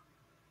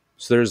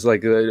 so there's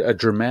like a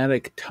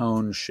dramatic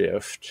tone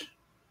shift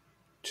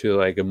to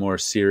like a more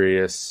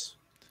serious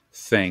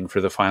thing for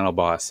the final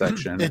boss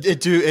section. It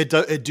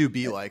do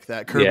be like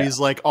that. Kirby's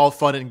like all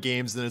fun and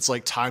games, then it's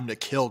like time to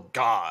kill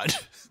God.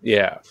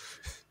 Yeah.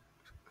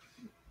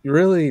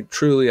 Really,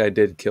 truly, I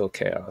did kill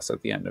Chaos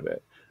at the end of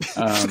it.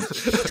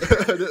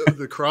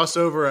 The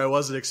crossover I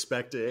wasn't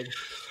expecting.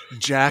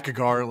 Jack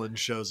Garland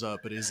shows up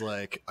and he's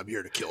like, "I'm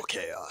here to kill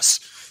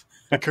Chaos."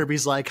 And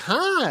Kirby's like,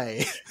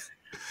 "Hi."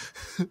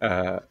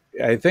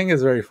 I think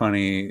it's very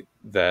funny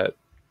that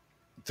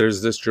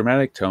there's this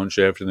dramatic tone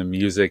shift and the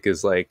music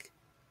is like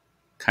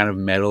kind of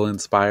metal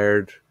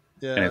inspired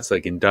and it's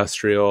like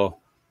industrial,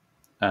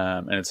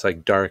 and it's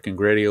like dark and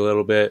gritty a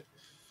little bit.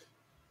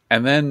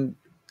 And then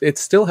it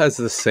still has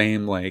the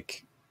same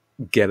like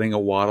getting a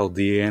Waddle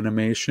Dee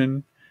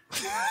animation,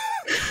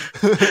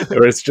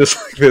 where it's just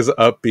like this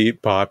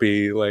upbeat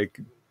poppy like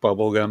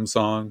bubblegum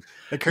song.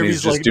 Like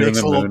Kirby's like doing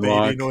makes little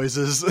baby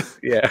noises.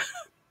 Yeah.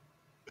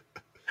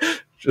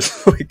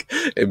 Just like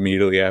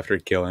immediately after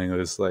killing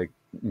this like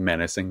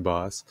menacing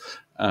boss.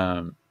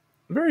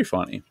 Very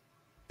funny.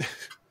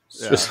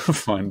 It's just a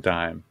fun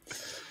time.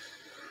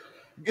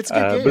 It's a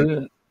good game.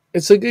 But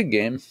it's a good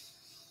game.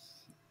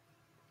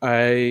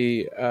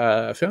 I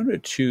found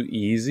it too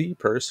easy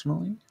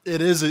personally.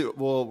 It is.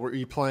 Well, were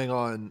you playing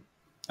on?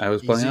 I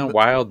was playing on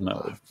wild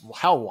mode.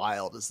 How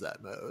wild is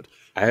that mode?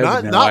 I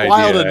have not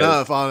wild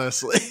enough,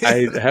 honestly.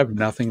 I have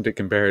nothing to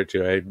compare it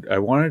to. I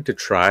wanted to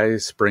try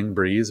Spring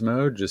Breeze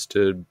mode just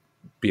to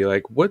be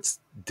like, what's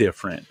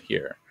different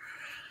here?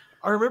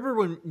 I remember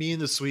when me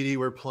and the sweetie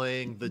were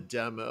playing the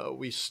demo,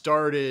 we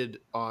started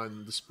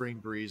on the Spring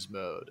Breeze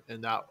mode,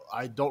 and that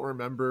I don't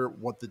remember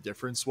what the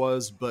difference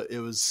was, but it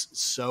was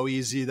so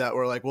easy that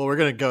we're like, well, we're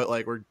gonna go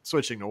like we're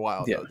switching to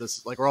wild mode.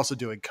 This like we're also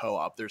doing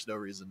co-op. There's no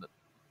reason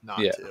not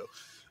to.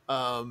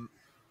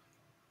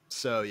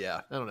 So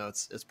yeah, I don't know.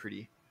 It's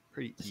pretty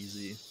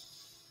easy.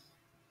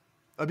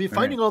 I mean,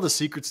 finding all the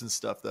secrets and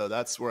stuff though,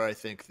 that's where I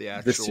think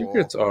the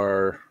secrets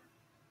are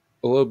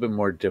a little bit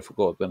more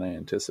difficult than I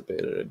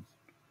anticipated.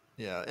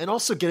 Yeah, and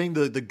also getting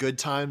the good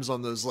times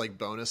on those like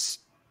bonus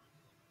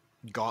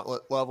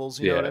gauntlet levels.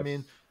 You know what I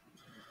mean?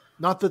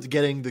 Not that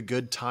getting the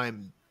good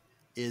time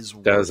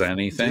does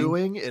anything.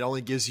 Doing it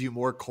only gives you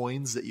more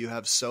coins that you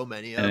have so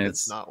many of. And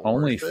it's not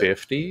only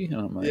 50. And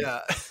I'm like,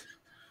 yeah,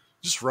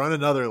 just run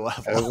another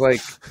level. I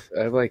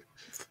have like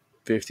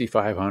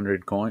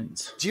 5,500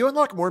 coins. Do you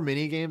unlock more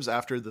mini games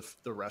after the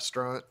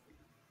restaurant?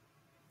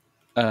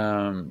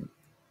 Yeah.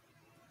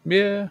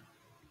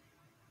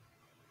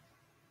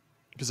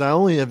 Because I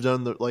only have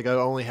done I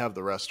only have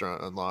the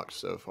restaurant unlocked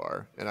so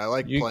far, and I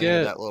like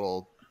playing that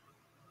little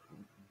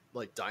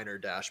like diner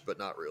dash, but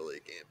not really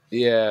a game.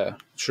 Yeah.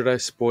 Should I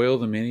spoil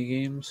the mini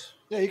games?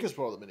 Yeah, you can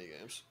spoil the mini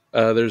games.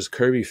 There's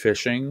Kirby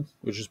fishing,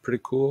 which is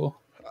pretty cool.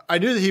 I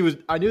knew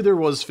I knew there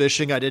was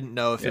fishing. I didn't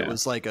know if it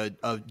was like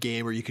a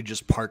game where you could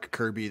just park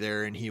Kirby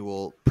there and he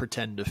will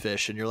pretend to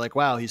fish, and you're like,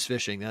 wow, he's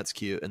fishing. That's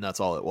cute, and that's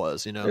all it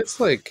was. You know, it's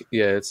like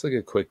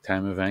a quick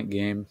time event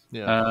game.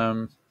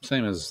 Yeah.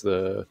 Same as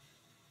the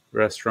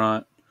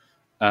restaurant.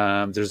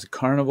 There's a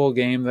carnival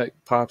game that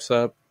pops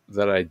up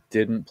that I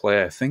didn't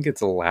play. I think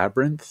it's a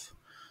labyrinth.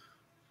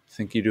 I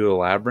think you do a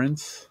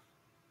labyrinth.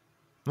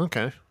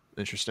 Okay,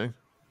 interesting.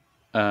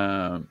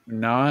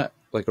 Not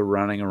like a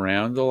running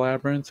around the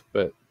labyrinth,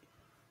 but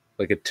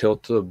like a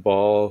tilt to the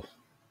ball.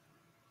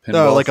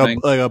 Like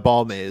a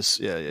ball maze.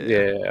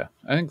 Yeah.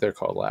 I think they're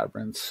called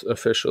labyrinths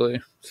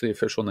officially. It's the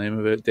official name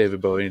of it.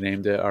 David Bowie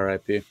named it.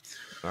 R.I.P.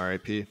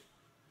 R.I.P.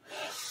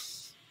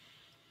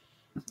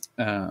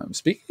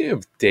 Speaking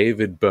of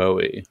David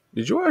Bowie,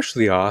 did you watch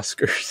the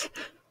Oscars?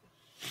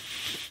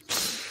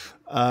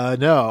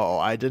 No,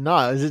 I did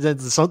not.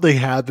 Did something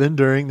happen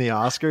during the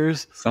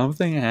Oscars?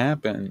 Something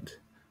happened.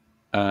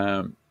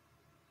 Now,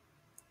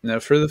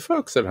 for the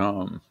folks at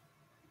home,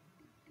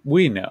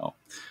 we know.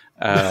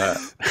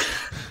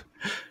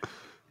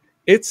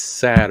 It's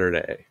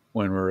Saturday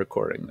when we're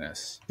recording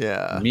this.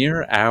 Yeah.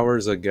 Mere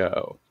hours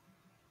ago,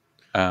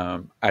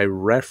 I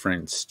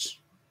referenced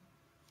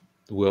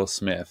Will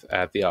Smith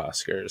at the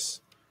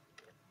Oscars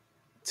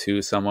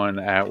to someone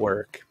at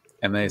work,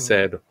 and they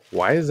said,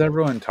 why is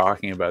everyone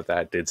talking about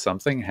that? Did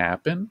something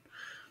happen?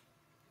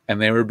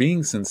 And they were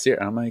being sincere.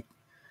 I'm like,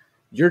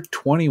 you're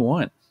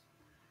 21.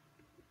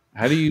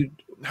 How do you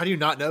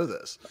not know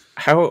this?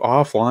 How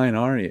offline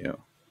are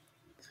you?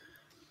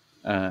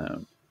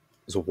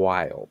 It's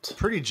wild.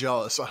 Pretty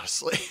jealous,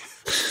 honestly.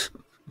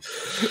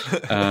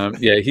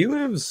 Yeah, he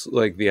lives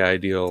like the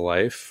ideal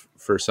life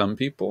for some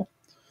people.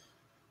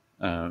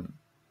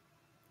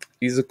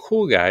 He's a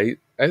cool guy.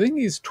 I think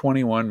he's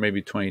 21,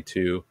 maybe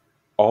 22.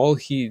 All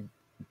he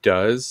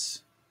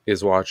does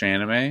is watch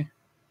anime.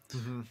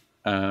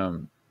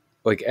 Mm-hmm.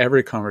 Like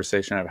every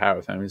conversation I've had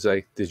with him, he's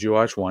like, did you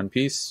watch One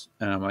Piece?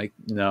 And I'm like,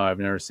 no, I've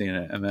never seen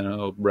it. And then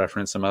he'll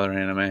reference some other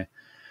anime.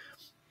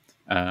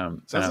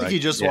 Sounds like he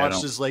just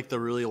watches like the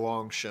really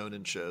long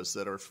shonen shows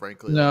that are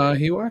frankly. No,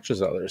 he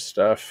watches other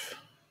stuff.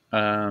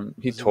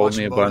 He told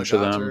me a bunch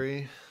of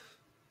them.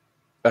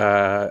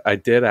 I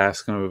did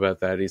ask him about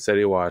that. He said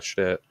he watched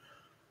it.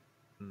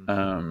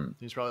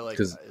 He's probably like,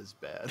 that is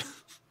bad.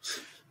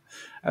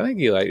 I think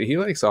he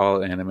likes all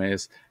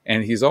animes,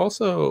 and he's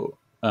also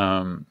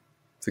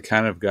the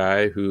kind of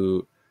guy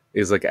who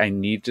is like, I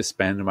need to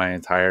spend my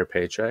entire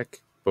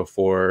paycheck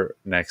before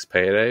next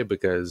payday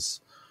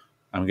because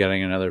I'm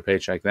getting another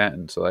paycheck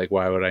then. So like,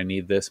 why would I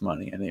need this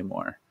money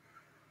anymore?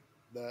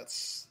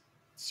 That's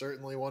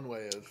certainly one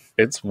way of.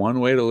 It's one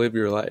way to live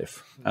your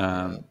life.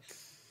 And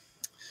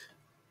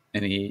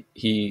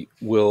he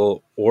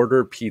will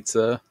order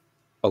pizza,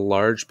 a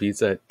large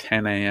pizza at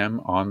 10 a.m.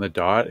 on the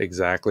dot,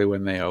 exactly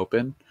when they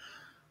open.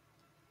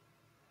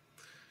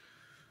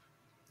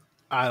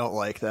 I don't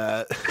like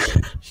that.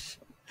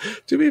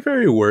 To be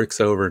fair, he works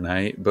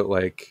overnight, but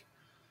like,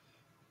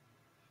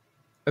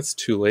 that's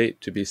too late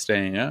to be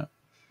staying up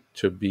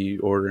to be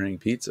ordering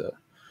pizza.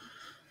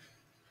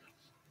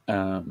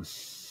 Yeah,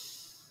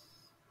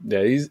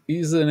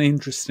 he's an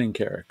interesting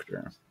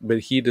character, but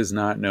he does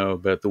not know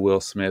about the Will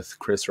Smith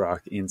Chris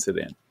Rock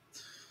incident.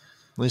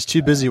 Well, he's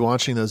too busy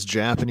watching those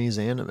Japanese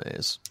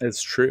animes.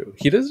 It's true.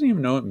 He doesn't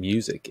even know what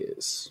music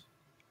is.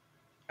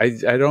 I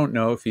don't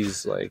know if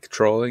he's like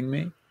trolling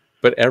me,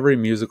 but every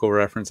musical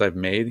reference I've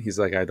made, he's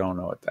like, I don't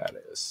know what that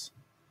is.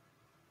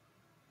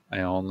 I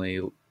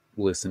only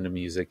listen to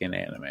music in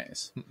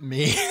animes.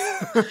 Me.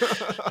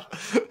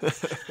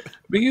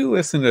 But you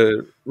listen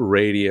to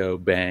radio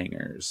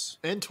bangers.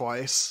 And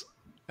Twice.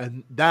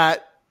 And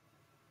that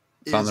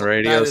it's on the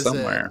radio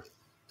somewhere.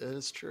 It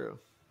is true.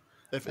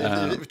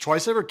 If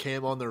Twice ever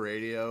came on the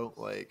radio,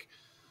 like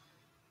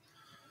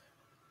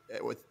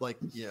with like,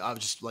 I was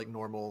just like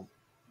normal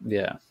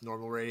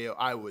radio,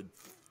 I would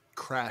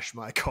crash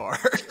my car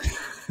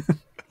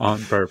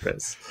on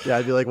purpose. Yeah,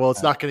 I'd be like, well,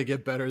 it's not going to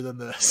get better than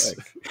this.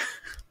 Like,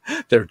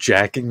 they're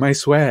jacking my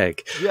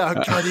swag. Yeah,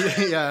 I'm trying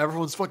to. Yeah,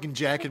 everyone's fucking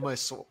jacking my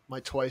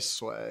Twice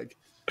swag.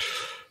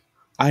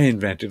 I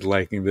invented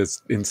liking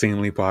this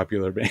insanely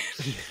popular band.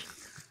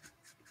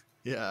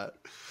 Yeah.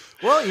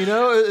 Well,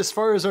 as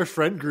far as our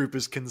friend group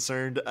is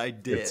concerned, I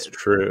did. It's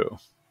true.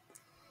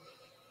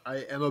 I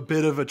am a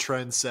bit of a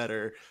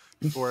trendsetter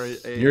for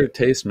You're a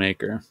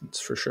tastemaker, it's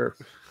for sure.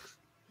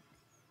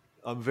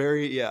 I'm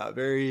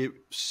very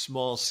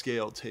small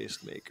scale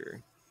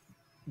tastemaker.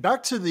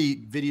 Back to the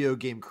video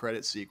game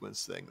credit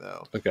sequence thing,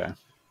 though. Okay.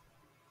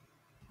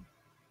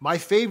 My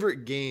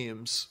favorite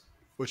games,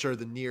 which are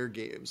the Nier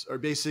games, are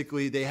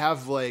basically, they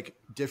have like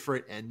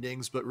different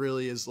endings, but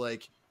really is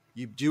like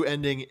you do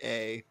ending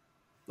A,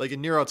 like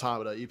in Nier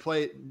Automata, you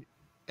play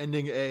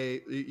ending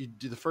A, you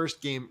do the first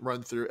game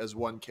run through as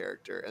one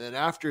character. And then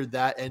after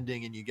that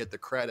ending and you get the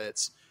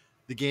credits,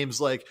 the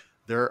game's like,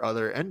 there are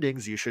other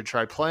endings. You should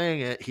try playing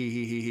it.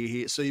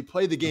 He. So you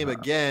play the game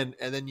again,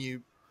 and then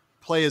you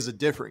play as a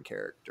different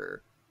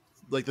character,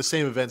 like the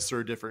same events through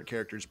a different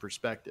character's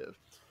perspective.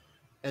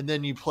 And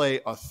then you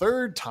play a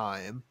third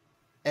time,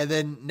 and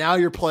then now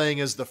you're playing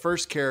as the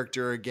first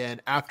character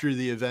again after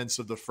the events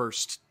of the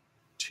first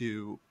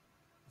two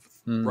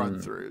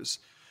run-throughs.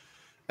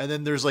 And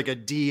then there's like a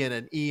D and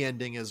an E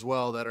ending as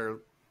well that are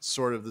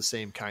sort of the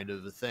same kind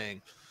of a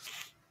thing.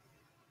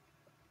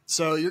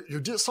 So you're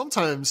just,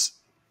 sometimes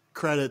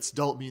credits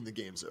don't mean the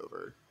game's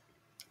over.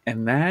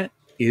 And that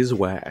is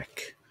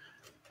whack.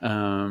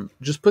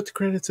 Just put the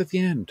credits at the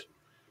end.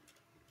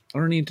 I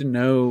don't need to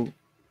know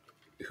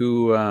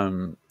who... yeah,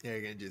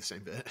 you're going to do the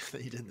same bit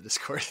that you did in the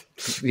Discord.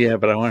 Yeah,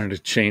 but I wanted to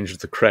change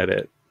the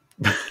credit.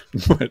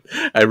 But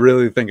I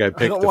really think I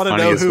picked the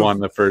funniest one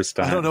the first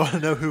time. I don't want to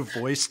know who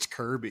voiced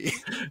Kirby.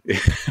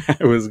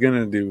 I was going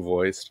to do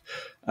voiced.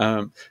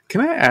 Can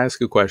I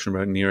ask a question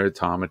about Nier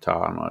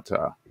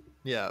Automata?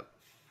 Yeah.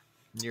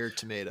 Nier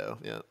Tomato,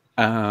 yeah.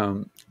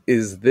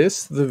 Is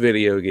this the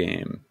video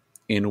game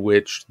in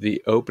which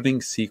the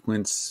opening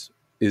sequence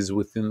is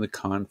within the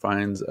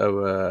confines of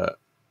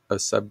a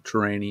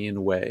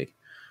subterranean way?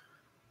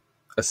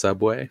 A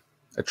subway?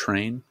 A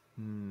train?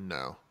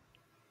 No.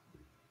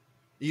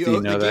 Do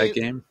you know that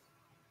game?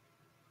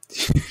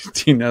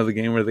 Do you know the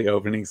game where the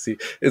opening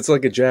it's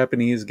like a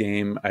Japanese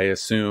game, I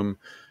assume,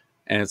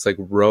 and it's like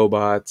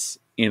robots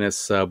in a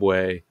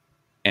subway,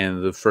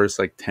 and the first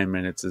like 10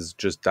 minutes is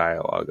just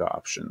dialogue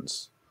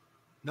options.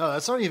 No,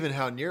 that's not even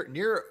how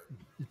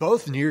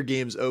both Nier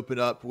games open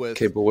up with.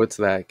 Okay, but what's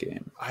that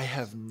game? I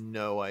have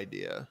no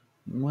idea.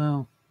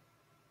 Well,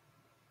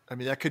 I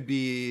mean, that could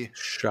be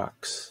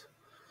shucks.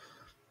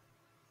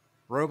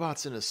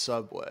 Robots in a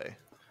subway.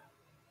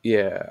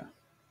 Yeah.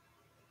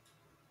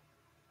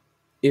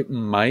 It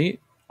might,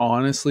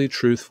 honestly,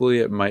 truthfully,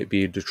 it might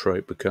be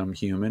Detroit Become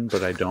Human,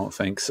 but I don't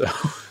think so.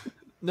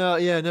 No,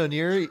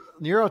 Nier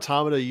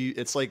Automata,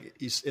 it's like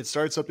it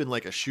starts up in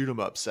like a shoot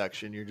 'em up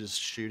section. You're just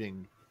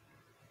shooting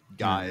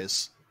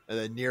guys, and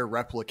then Nier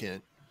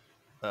Replicant,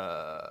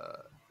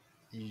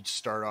 you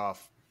start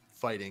off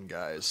fighting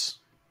guys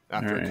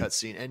after a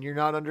cutscene, and you're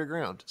not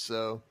underground.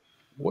 So,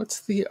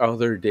 what's the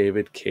other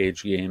David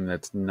Cage game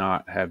that's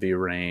not Heavy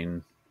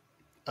Rain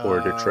or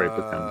Detroit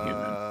Become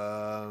Human?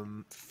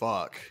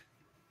 Fuck.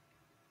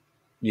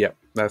 Yep,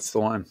 that's the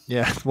one.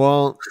 Yeah,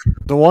 well,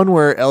 the one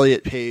where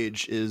Elliot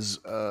Page is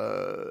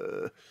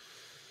it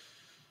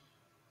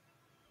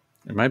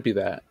might be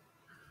that.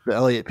 The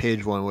Elliot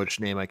Page one, which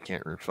name I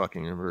can't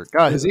fucking remember.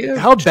 God,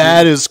 how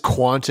bad is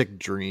Quantic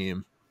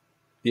Dream?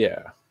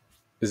 Yeah.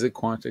 Is it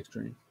Quantic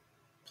Dream?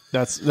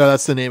 That's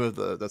the name of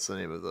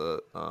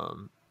the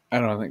I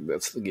don't think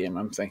that's the game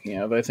I'm thinking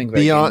of. I think that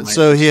Beyond.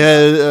 So he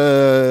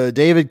had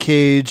David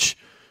Cage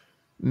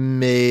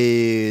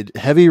made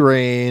Heavy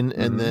Rain,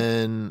 and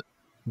then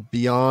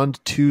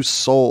Beyond Two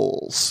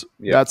Souls.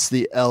 Yep. That's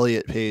the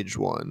Elliot Page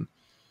one.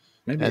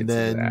 Maybe and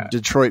then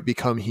Detroit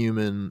Become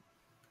Human.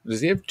 Does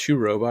he have two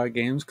robot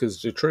games?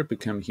 Because Detroit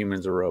Become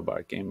Human's a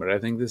robot game, but I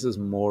think this is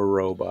more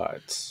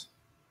robots.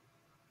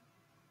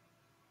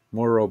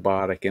 more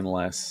robotic and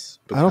less.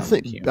 I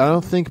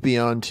don't think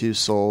Beyond Two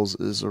Souls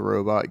is a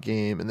robot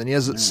game, and then he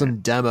has some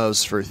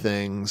demos for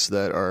things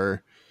that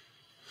are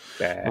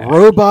bad.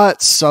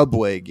 Robot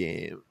Subway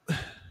game.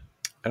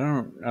 I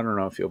don't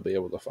know if you'll be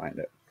able to find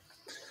it.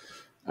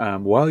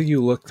 While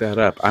you look that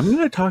up, I'm going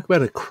to talk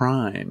about a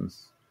crime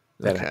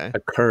that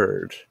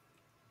occurred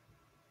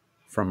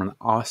from an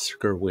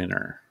Oscar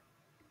winner.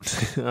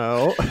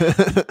 Oh.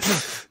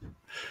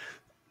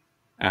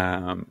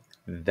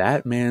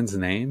 That man's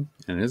name,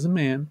 and it is a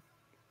man,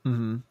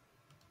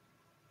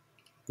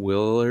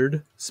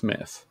 Willard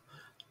Smith.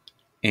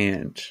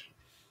 And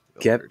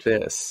get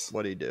this.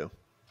 What'd he do?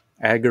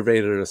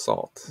 Aggravated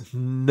assault.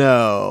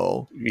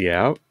 No.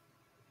 Yep.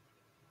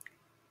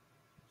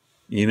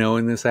 You know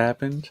when this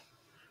happened?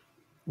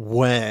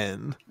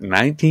 When?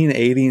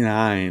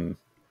 1989.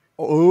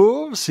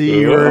 Oh, see,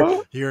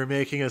 you were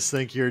making us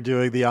think you were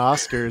doing the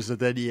Oscars, and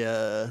then you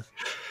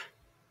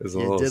did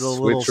a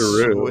little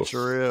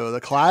switcheroo.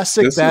 The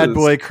classic bad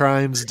boy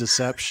crimes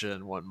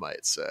deception, one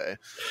might say.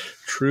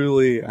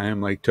 Truly, I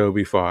am like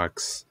Toby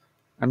Fox.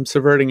 I'm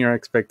subverting your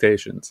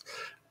expectations.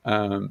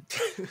 Now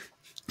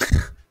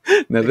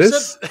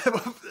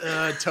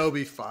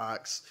Toby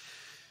Fox.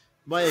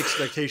 My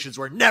expectations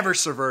were never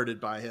subverted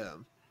by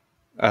him.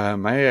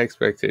 My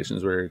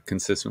expectations were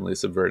consistently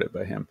subverted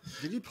by him.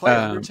 Did you play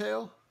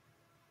Undertale?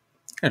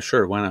 Yeah,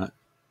 sure. Why not?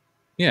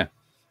 Yeah.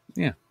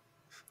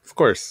 Of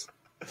course.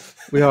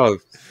 We all...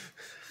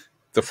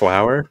 The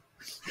Flower.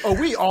 Oh,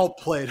 we all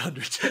played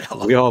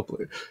Undertale. We all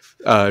played.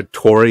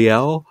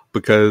 Toriel,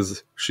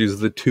 because she's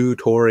the 2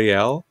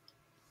 Toriel.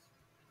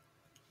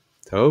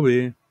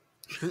 Toby.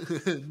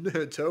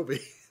 No, Toby.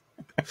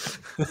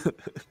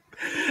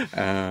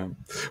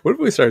 What if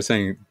we start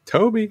saying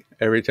Toby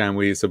every time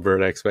we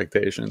subvert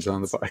expectations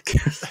on the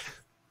podcast?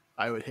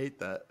 I would hate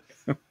that.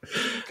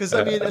 Because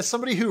I mean, as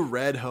somebody who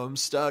read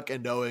Homestuck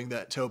and knowing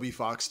that Toby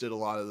Fox did a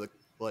lot of the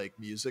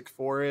music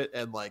for it,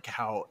 and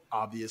how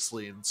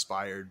obviously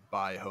inspired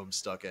by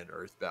Homestuck and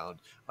Earthbound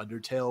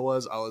Undertale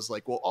was, I was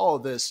like, well, all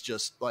of this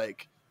just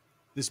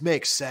this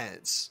makes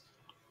sense.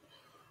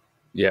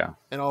 Yeah.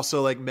 And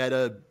also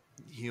meta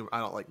humor. I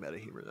don't like meta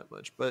humor that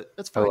much, but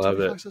it's fine. I love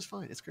Toby it. Fox is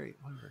fine. It's great.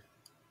 Whatever.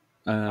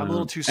 I'm a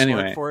little too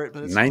smart for it,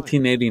 but it's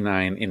 1989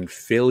 fine. in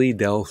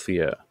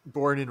Philadelphia.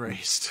 Born and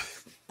raised.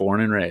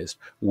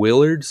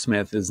 Willard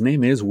Smith. His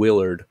name is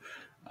Willard.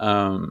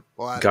 Well,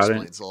 that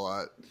explains a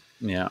lot.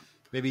 Yeah.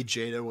 Maybe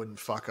Jada wouldn't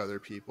fuck other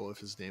people if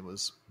his name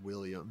was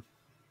William.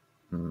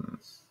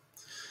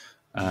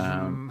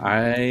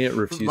 I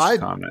refuse to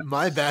comment.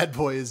 My bad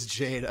boy is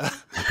Jada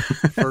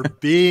for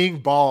being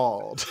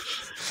bald.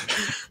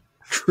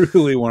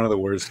 Truly one of the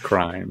worst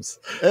crimes.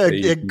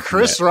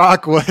 Chris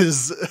Rock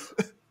was...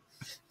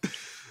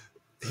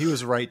 He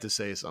was right to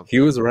say something. He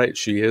was right.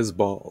 She is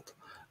bald.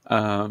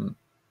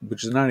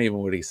 Which is not even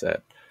what he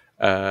said.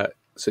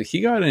 So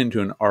he got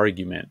into an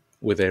argument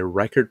with a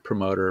record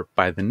promoter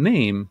by the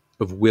name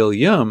of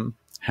William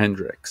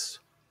Hendricks.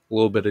 A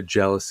little bit of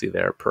jealousy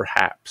there,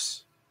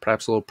 perhaps a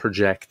little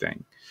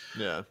projecting.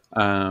 Yeah.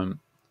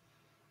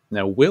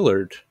 Now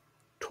Willard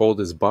told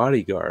his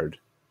bodyguard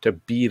to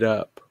beat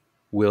up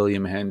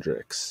William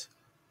Hendricks,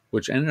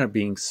 which ended up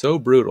being so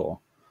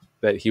brutal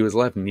that he was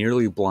left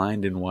nearly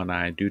blind in one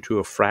eye due to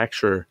a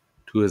fracture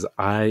to his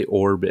eye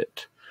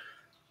orbit.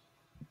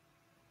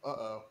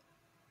 Uh-oh.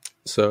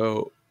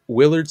 So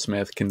Willard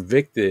Smith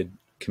convicted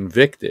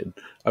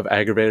of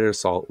aggravated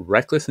assault,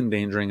 reckless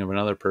endangering of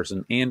another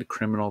person, and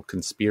criminal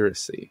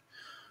conspiracy.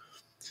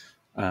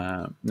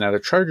 Now the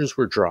charges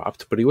were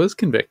dropped, but he was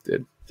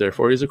convicted.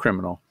 Therefore, he's a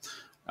criminal.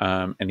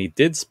 And he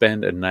did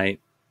spend a night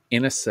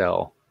in a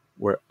cell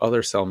where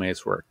other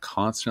cellmates were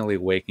constantly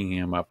waking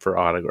him up for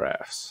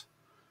autographs.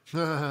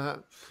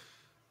 And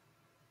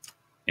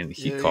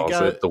he calls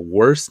it the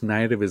worst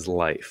night of his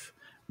life.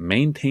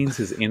 Maintains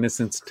his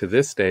innocence to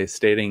this day,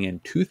 stating in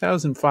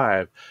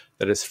 2005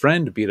 that his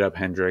friend beat up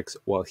Hendricks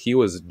while he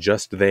was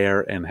just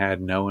there and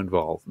had no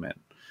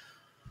involvement.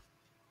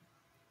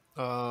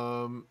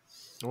 I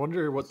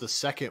wonder what the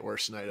second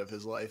worst night of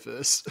his life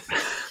is.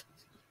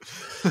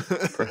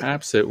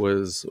 Perhaps it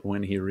was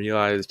when he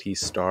realized he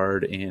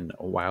starred in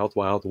Wild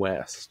Wild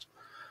West.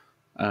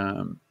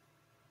 And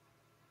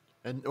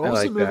what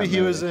was the movie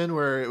he was in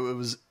where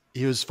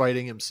he was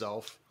fighting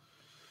himself?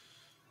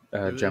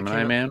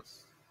 Gemini Man?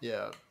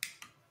 Yeah.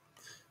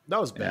 That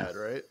was bad,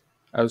 right?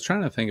 I was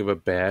trying to think of a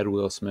bad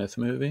Will Smith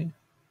movie,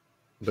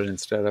 but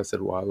instead I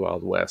said Wild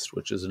Wild West,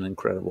 which is an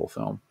incredible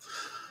film.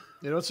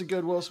 You know what's a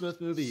good Will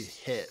Smith movie?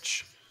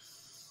 Hitch.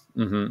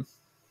 Mm-hmm.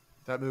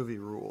 That movie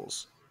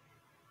rules.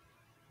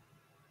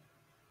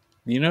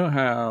 You know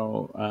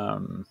how...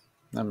 I'm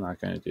not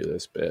going to do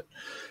this bit.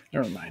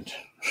 Never mind.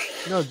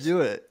 No,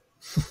 do it.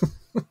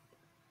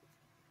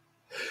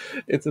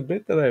 It's a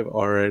bit that I've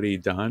already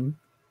done.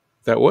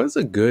 That was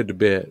a good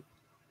bit.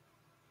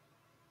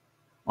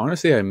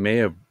 Honestly, I may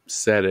have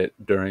said it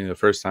during the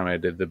first time I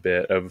did the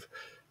bit of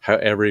how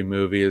every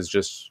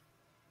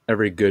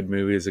good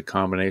movie is a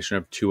combination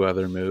of 2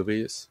 other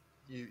movies.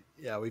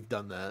 Yeah, we've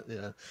done that.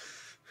 Yeah.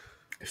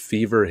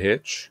 Fever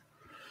Hitch.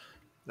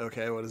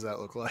 Okay, what does that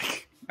look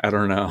like? I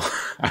don't know.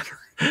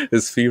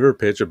 Is Fever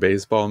Pitch a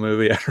baseball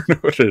movie? I don't know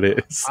what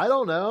it is. I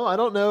don't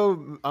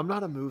know. I'm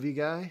not a movie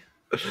guy.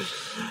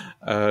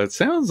 It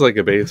sounds like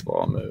a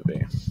baseball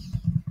movie.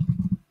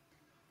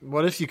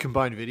 What if you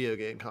combine video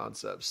game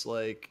concepts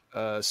like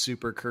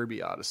Super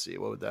Kirby Odyssey?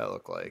 What would that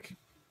look like?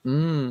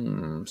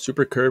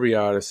 Super Kirby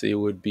Odyssey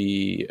would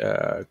be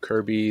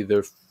Kirby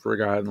the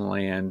Forgotten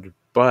Land,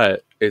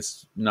 but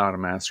it's not a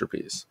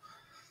masterpiece.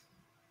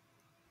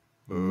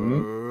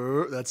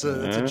 That's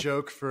a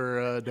joke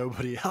for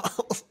nobody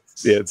else.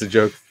 Yeah, it's a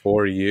joke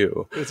for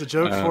you. It's a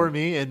joke for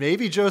me and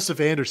maybe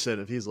Joseph Anderson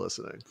if he's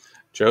listening.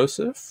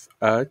 Joseph,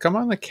 come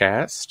on the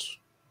cast.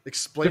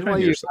 Explain why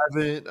you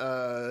haven't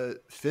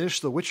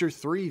finished the Witcher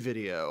 3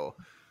 video.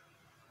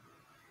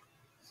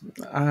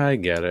 I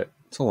get it.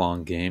 It's a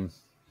long game.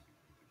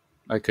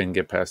 I couldn't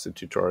get past the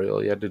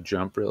tutorial. You had to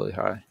jump really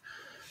high.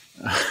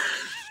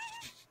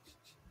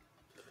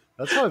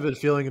 That's how I've been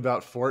feeling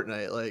about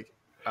Fortnite. Like,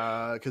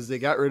 because they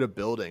got rid of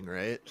building,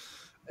 right?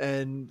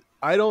 And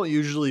I don't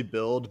usually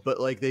build, but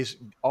like they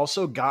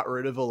also got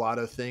rid of a lot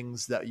of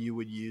things that you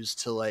would use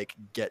to like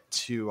get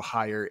to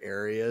higher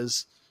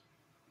areas,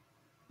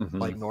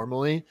 like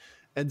normally.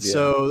 And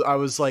so I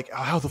was like,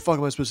 how the fuck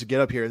am I supposed to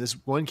get up here? And this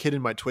one kid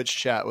in my Twitch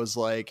chat was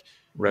like,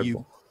 Red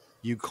Bull.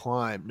 You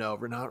climb. No,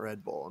 we're not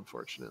Red Bull,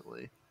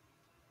 unfortunately.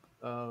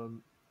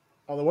 Although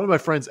one of my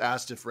friends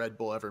asked if Red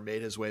Bull ever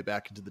made his way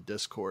back into the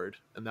Discord,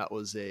 and that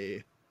was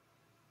a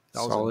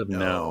solid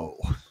no.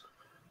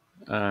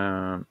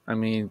 I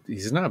mean,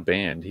 he's not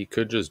banned. He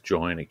could just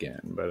join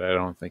again, but I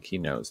don't think he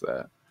knows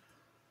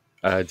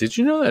that. Did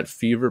you know that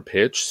Fever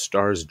Pitch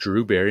stars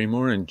Drew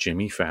Barrymore and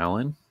Jimmy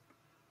Fallon?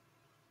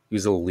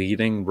 He's a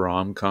leading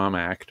rom-com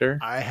actor.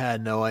 I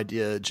had no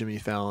idea Jimmy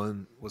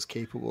Fallon was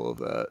capable of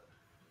that.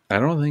 I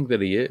don't think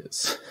that he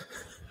is.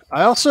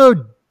 I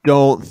also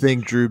don't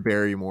think Drew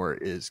Barrymore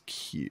is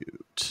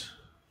cute.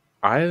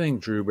 I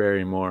think Drew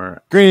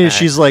Barrymore... Granted,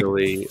 she's like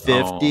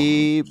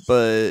 50,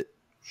 but...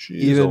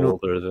 She's even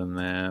older than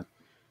that.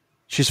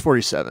 She's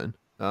 47.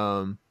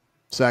 So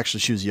actually,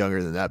 she was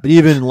younger than that. But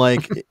even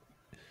like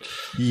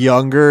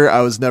younger,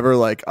 I was never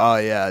like, oh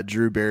yeah,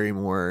 Drew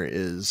Barrymore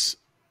is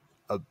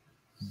a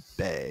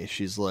bae.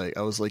 She's like,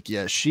 I was like,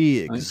 yeah, she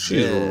exists.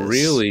 She's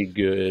really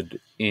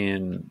good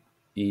in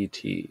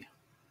E.T.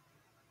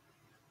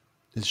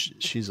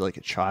 She's like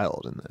a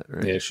child in that,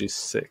 right? Yeah, she's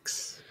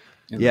 6.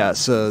 Yeah,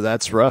 so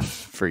that's rough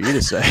for you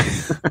to say.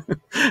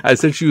 I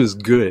said she was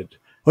good.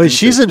 Wait,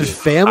 she's in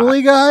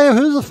Family Guy?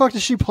 Who the fuck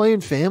does she play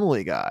in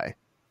Family Guy?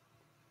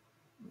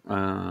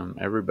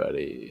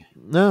 Everybody.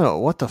 No,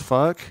 what the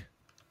fuck?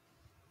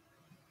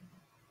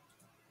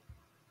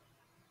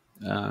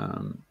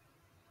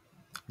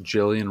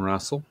 Jillian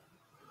Russell.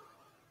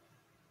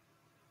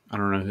 I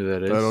don't know who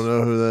that is. I don't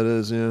know who that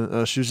is.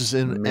 Yeah, she was just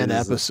in an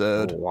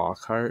episode.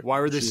 Lockhart. Why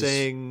were they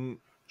saying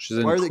she's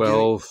in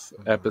 12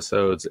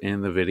 episodes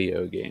in the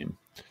video game?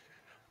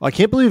 Well, I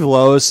can't believe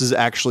Lois is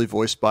actually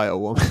voiced by a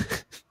woman.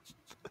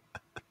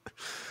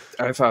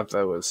 I thought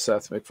that was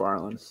Seth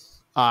MacFarlane.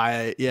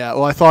 I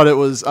thought it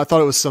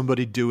was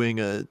somebody doing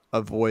a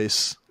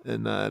voice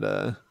in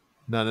that,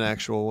 not an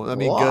actual one. I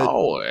mean,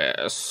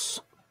 Lois.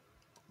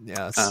 Good.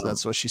 Yeah,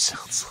 that's what she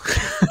sounds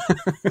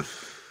like.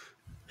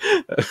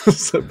 It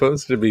was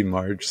supposed to be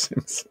Marge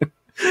Simpson.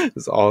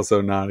 It's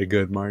also not a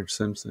good Marge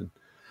Simpson.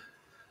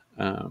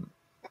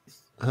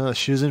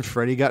 She was in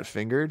Freddy Got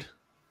Fingered?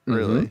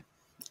 Really? Mm-hmm.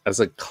 As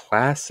a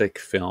classic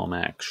film,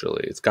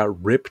 actually. It's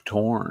got Rip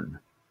Torn.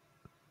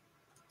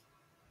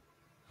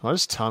 Why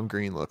does Tom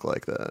Green look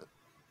like that?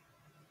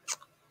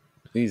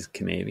 He's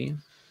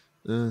Canadian.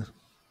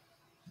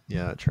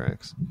 Yeah, it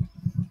tracks.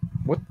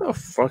 What the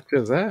fuck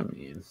does that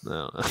mean? I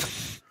don't know.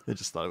 I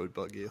just thought it would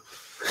bug you.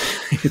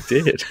 It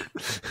did.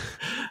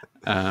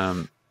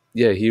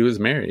 Yeah, he was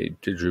married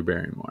to Drew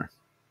Barrymore.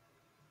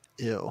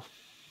 Ew.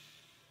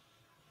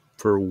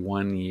 For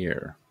 1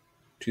 year.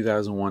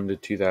 2001 to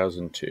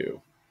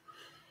 2002.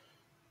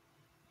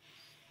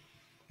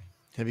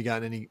 Have you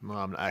gotten any... Well,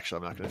 I'm not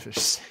going to finish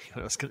saying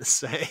what I was going to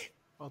say.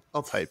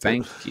 I'll type it.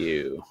 Thank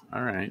you.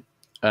 All right.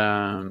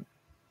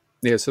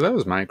 Yeah, so that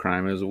was my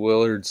crime. It was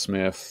Willard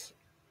Smith,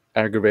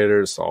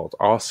 aggravated assault,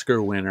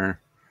 Oscar winner.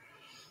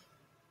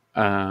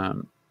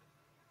 What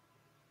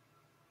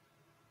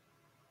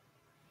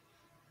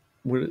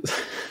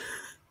is...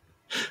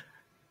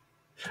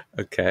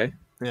 Okay.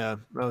 Yeah,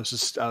 I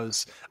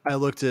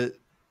looked at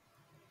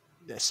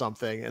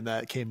something and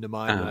that came to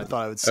mind and I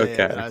thought I would say it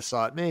and I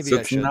thought maybe so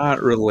I should. It's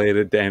not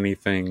related to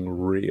anything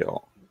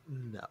real.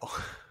 No.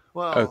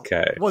 Well,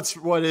 okay.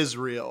 What is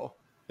real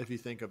if you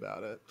think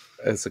about it?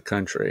 As a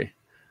country.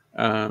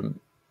 What?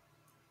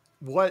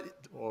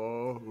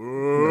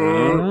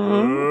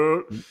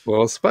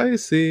 Well,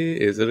 spicy.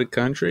 Is it a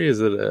country? Is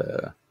it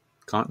a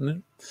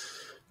continent?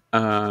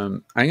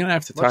 I'm gonna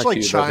have to talk to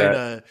you China, about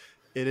that.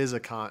 It is a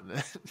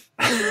continent.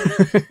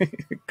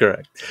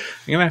 Correct.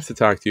 I'm gonna have to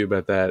talk to you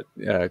about that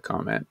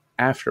comment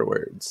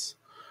afterwards.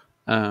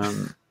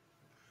 I'm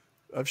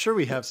sure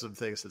we have some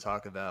things to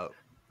talk about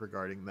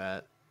regarding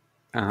that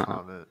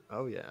comment.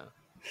 Oh yeah.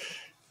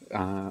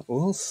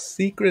 Well,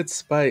 Secret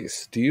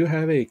Spice, do you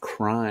have a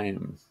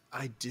crime?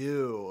 I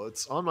do.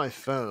 It's on my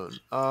phone.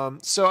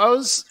 So I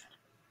was,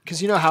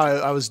 because you know how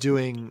I was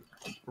doing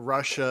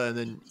Russia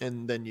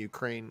and then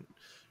Ukraine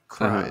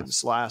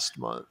crimes last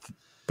month.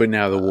 But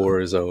now the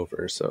war is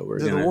over, so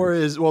the war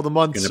is the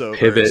month's over.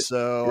 Pivot.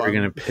 So we're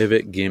gonna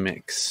pivot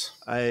gimmicks.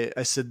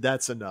 I said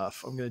that's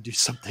enough. I'm gonna do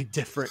something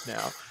different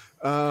now.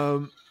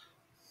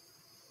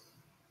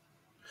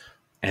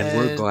 And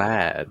we're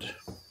glad.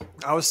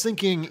 I was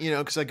thinking,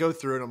 because I go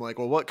through it, I'm like,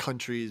 well, what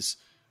countries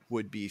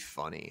would be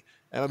funny?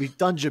 And we've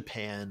done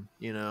Japan,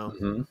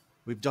 Mm-hmm.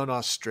 We've done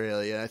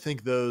Australia. I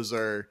think those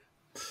are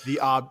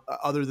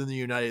other than the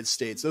United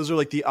States, those are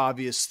like the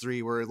obvious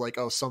three where like,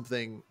 oh,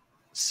 something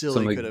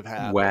silly could have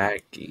happened.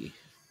 Wacky.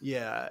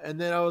 Yeah. And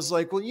then I was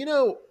like,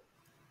 well,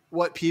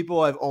 what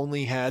people I've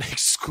only had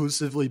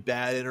exclusively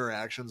bad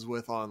interactions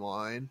with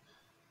online?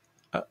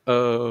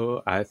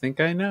 Uh-oh, I think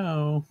I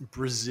know.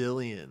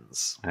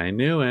 Brazilians. I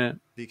knew it.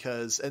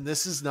 And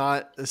this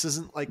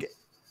isn't like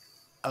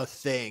a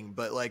thing,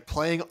 but like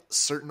playing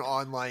certain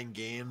online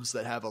games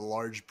that have a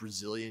large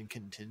Brazilian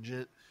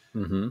contingent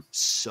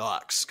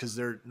sucks because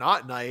they're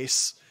not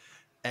nice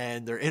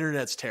and their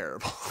internet's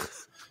terrible.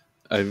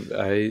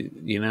 I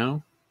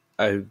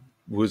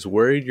was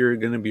worried you were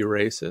going to be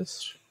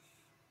racist,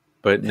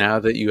 but now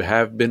that you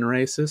have been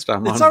racist, I'm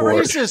on board. It's not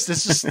racist.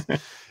 It's just,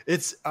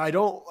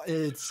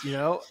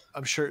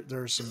 I'm sure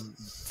there's some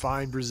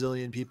fine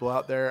Brazilian people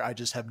out there. I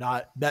just have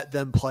not met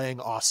them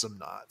playing Awesome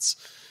Knots.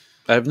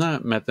 I've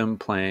not met them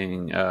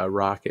playing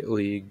Rocket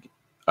League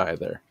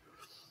either.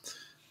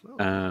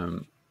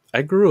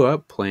 I grew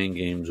up playing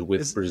games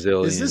with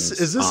Brazilians. Is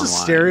this online. a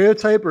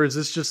stereotype, or is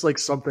this just like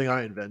something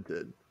I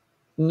invented?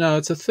 No,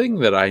 it's a thing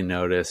that I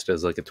noticed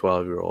as like a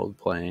 12-year-old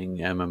playing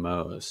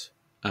MMOs.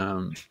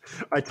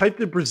 I typed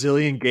in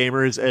Brazilian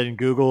gamers and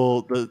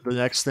Google. The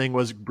next thing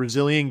was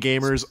Brazilian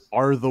gamers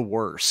are the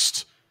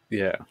worst.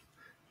 Yeah.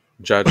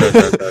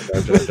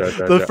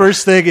 The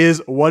first thing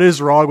is, what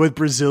is wrong with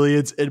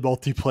Brazilians in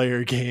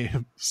multiplayer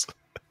games?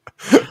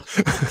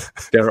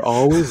 They're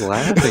always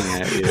laughing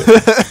at you.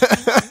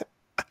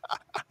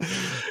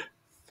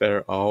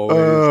 They're always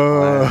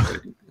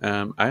laughing.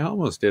 I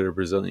almost did a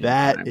Brazilian.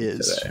 That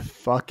is today.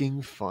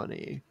 Fucking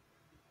funny.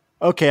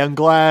 Okay, I'm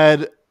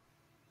glad.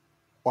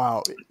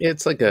 Wow,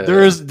 it's like a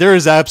there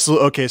is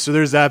absolute. Okay, so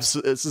there's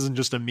absolute. This isn't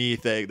just a me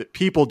thing. That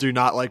people do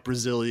not like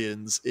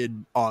Brazilians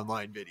in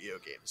online video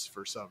games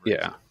for some reason.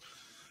 Yeah,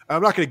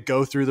 I'm not going to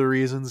go through the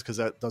reasons because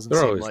that doesn't.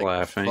 They're seem always like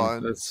laughing.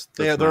 Fun. That's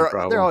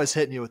they're always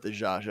hitting you with the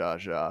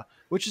ja,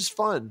 which is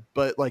fun,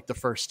 but like the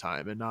first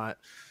time and not.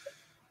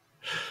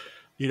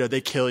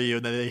 They kill you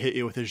and then they hit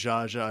you with a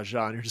ja, and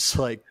you're just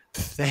like,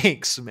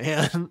 thanks,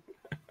 man.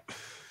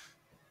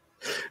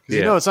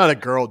 It's not a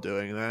girl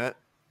doing that.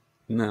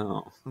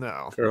 No.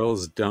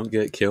 Girls don't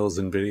get kills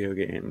in video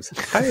games.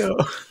 Hi-yo.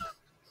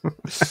 I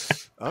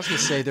was going to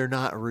say they're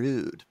not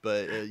rude,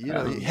 but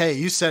hey,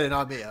 you said it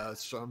on me.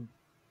 So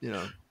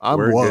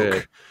I'm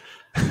woke.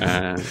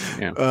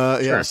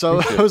 Sure.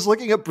 So I was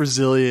looking up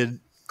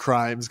Brazilian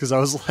crimes because I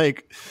was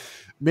like,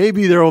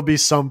 maybe there will be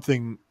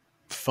something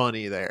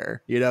funny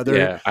there.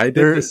 I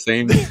did the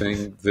same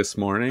thing this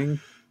morning,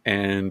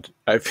 and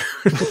I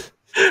found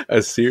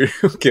a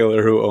serial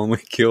killer who only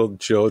killed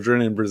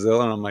children in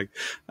Brazil, and I'm like,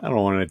 I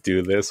don't want to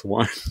do this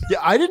one. Yeah,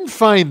 I didn't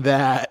find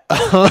that.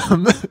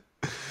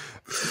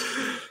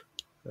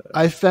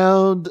 I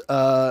found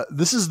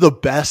this is the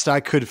best I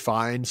could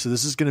find, so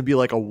this is going to be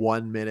like a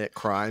 1-minute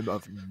crime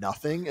of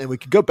nothing, and we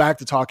could go back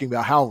to talking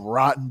about how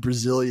rotten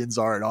Brazilians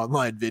are at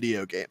online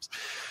video games.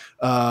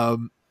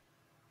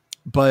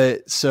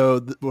 But so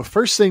the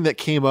first thing that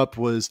came up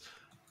was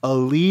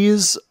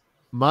Elise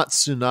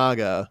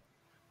Matsunaga,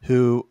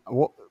 who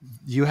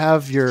you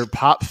have your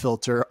pop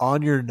filter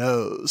on your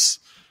nose.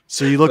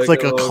 So you look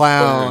like a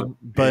clown,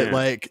 but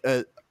like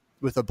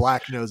with a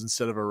black nose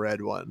instead of a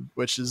red one,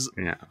 which is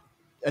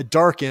a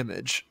dark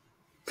image.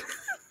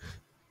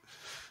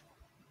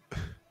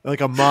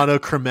 Like a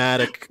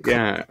monochromatic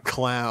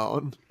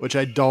clown, which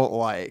I don't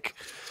like.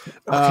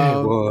 Okay,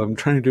 well, I'm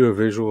trying to do a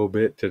visual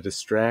bit to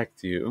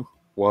distract you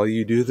while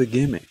you do the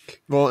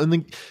gimmick. Well,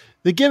 and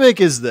the gimmick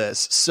is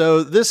this.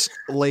 So this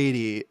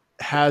lady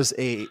has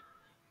a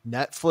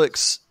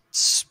Netflix,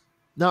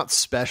 not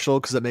special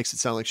because that makes it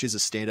sound like she's a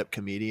stand-up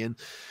comedian,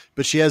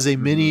 but she has a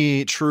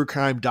mini true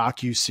crime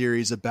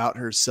docu-series about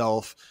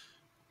herself.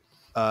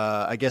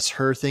 I guess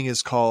her thing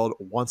is called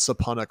Once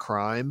Upon a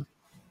Crime.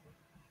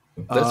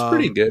 That's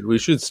pretty good. We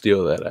should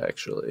steal that,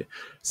 actually.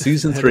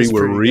 Season 3,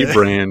 we're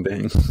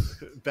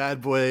rebranding.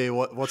 Bad Boy,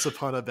 What's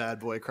Upon a Bad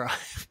Boy Crime.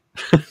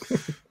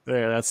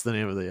 There, that's the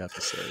name of the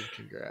episode.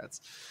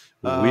 Congrats.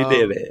 We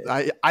did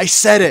it. I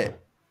said it.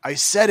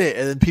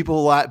 And then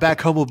people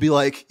back home will be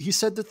like, he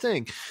said the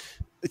thing.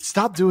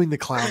 Stop doing the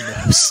clown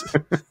nose.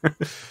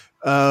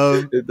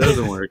 It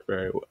doesn't work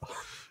very well.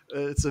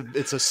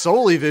 It's a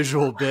solely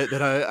visual bit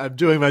that I'm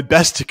doing my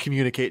best to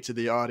communicate to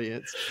the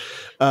audience.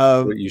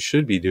 What you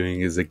should be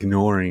doing is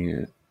ignoring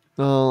it.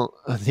 Well,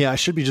 yeah, I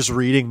should be just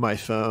reading my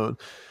phone.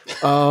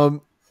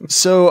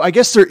 So I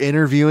guess they're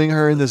interviewing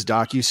her in this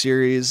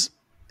docuseries,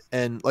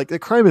 and like the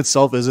crime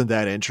itself isn't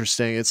that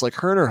interesting. It's like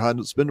her and her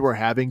husband were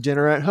having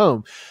dinner at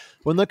home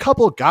when the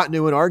couple got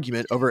into an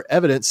argument over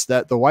evidence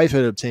that the wife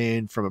had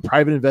obtained from a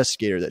private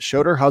investigator that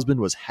showed her husband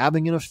was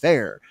having an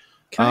affair.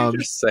 Can I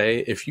just say,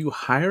 if you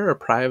hire a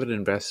private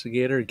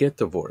investigator, get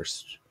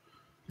divorced.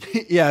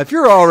 Yeah, if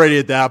you're already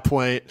at that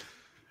point,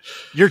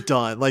 you're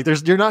done. Like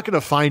you're not going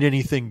to find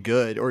anything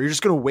good, or you're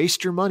just going to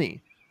waste your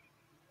money.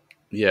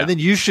 Yeah. And then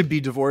you should be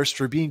divorced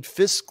for being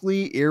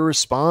fiscally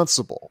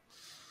irresponsible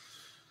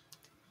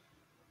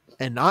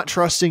and not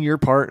trusting your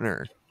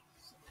partner,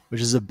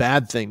 which is a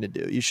bad thing to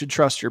do. You should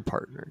trust your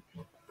partner.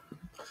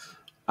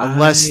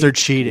 Unless they're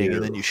cheating,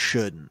 and then you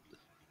shouldn't.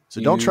 So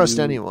don't trust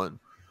anyone.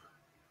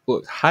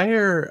 Look,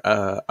 hire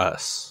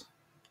us.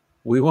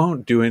 We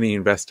won't do any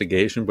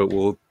investigation, but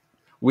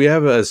we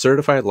have a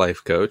certified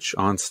life coach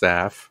on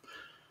staff.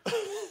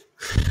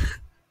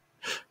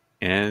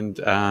 And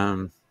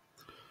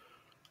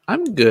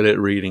I'm good at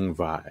reading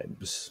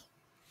vibes.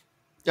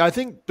 Yeah, I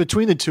think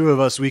between the two of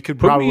us, we could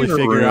probably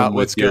figure out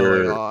what's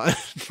going on.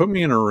 Put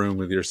me in a room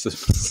with your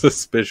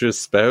suspicious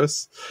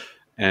spouse,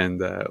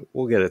 and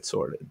we'll get it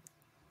sorted.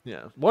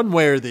 Yeah, one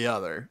way or the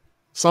other,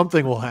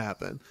 something will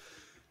happen.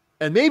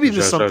 And maybe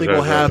this something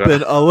will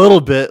happen a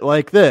little bit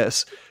like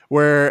this,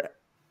 where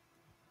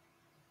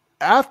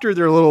after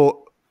their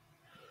little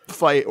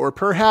fight, or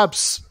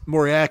perhaps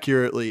more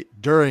accurately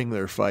during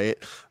their fight,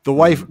 the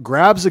wife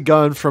grabs a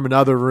gun from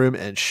another room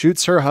and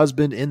shoots her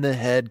husband in the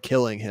head,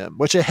 killing him,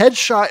 which a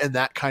headshot in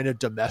that kind of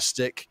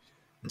domestic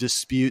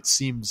dispute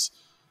seems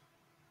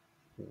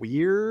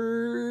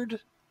weird.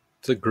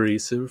 It's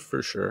aggressive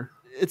for sure.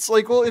 It's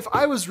like, well, if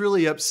I was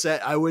really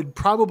upset, I would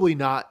probably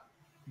not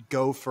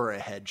go for a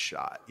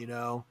headshot, you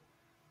know?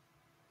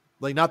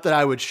 Like, not that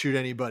I would shoot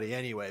anybody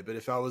anyway, but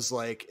if I was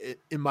like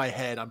in my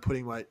head, I'm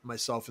putting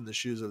myself in the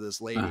shoes of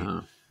this lady,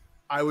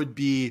 I would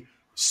be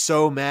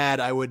so mad.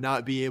 I would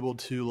not be able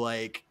to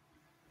like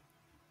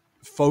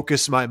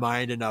focus my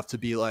mind enough to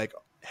be like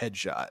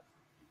headshot.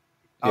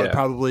 I would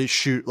probably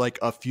shoot like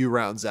a few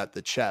rounds at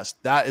the chest.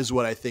 That is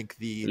what I think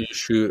you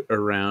shoot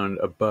around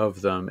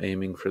above them,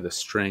 aiming for the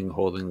string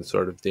holding the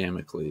sword of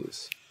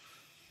Damocles.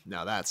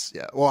 Now that's,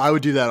 well, I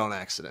would do that on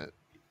accident.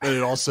 But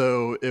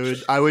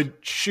I would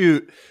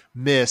shoot,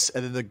 miss,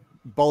 and then the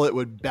bullet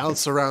would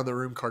bounce around the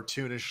room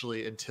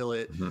cartoonishly until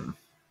it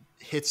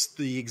hits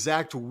the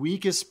exact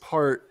weakest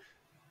part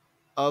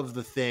of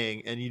the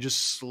thing, and you just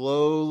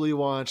slowly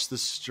watch the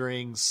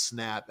string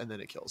snap, and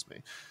then it kills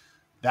me.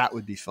 That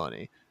would be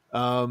funny.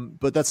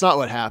 But that's not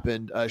what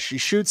happened. She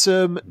shoots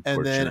him,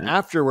 and then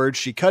afterwards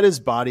she cut his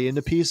body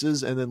into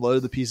pieces and then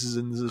loaded the pieces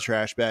into the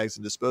trash bags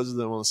and disposed of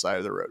them on the side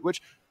of the road.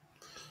 Which,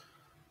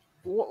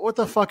 what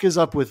the fuck is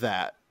up with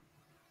that?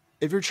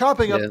 If you're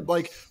chopping up,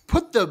 like,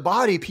 put the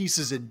body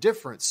pieces in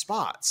different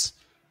spots.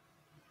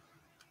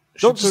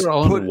 Don't put it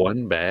all in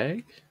one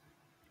bag.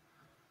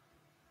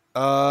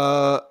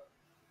 I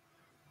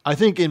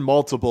think in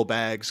multiple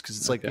bags, because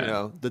it's like,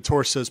 the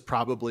torso is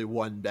probably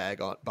one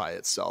bag by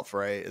itself,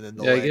 right? And then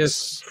the legs, I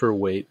guess for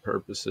weight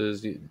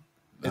purposes,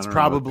 it's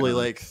probably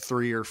like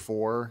 3 or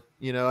 4.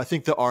 I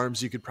think the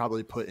arms you could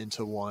probably put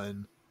into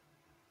one.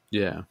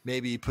 Yeah.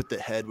 Maybe you put the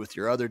head with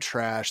your other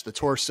trash. The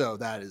torso,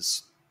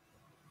 that's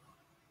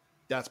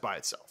by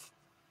itself.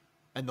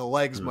 And the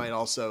legs might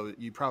also,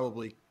 you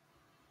probably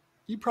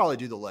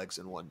do the legs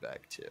in one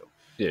bag too.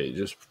 Yeah, you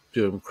just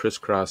do them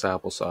crisscross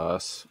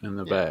applesauce in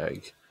the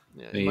bag.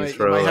 Yeah, you might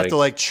have to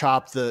like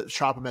chop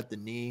them at the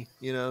knee,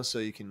 so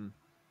you kind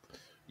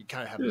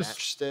of have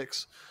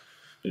matchsticks.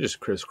 You just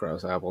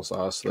crisscross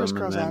applesauce them.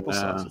 Crisscross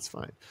applesauce, it's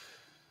fine.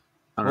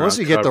 Unless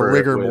you get the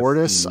rigor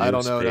mortis, I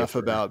don't know enough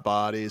about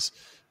bodies.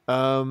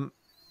 So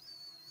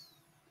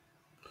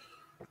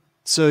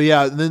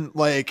yeah, and then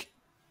like,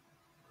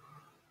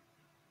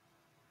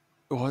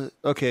 what?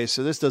 Okay,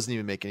 so this doesn't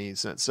even make any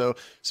sense. So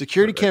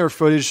security camera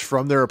footage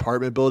from their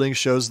apartment building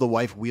shows the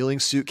wife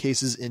wheeling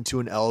suitcases into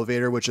an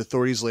elevator, which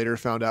authorities later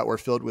found out were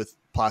filled with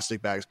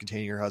plastic bags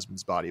containing her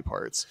husband's body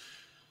parts.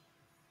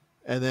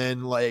 And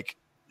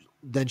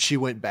then she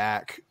went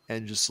back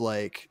and just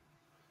like,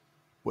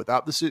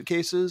 without the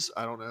suitcases,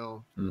 I don't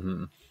know.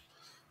 Mm-hmm.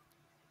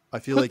 I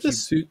feel Put like the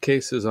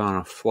suitcases on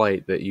a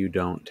flight that you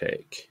don't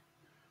take.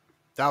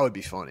 That would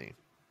be funny,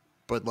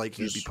 but like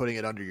you'd be putting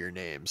it under your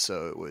name,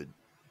 so it would.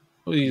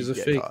 Well, use a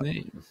fake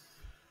name.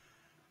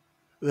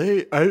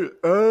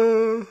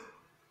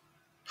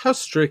 How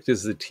strict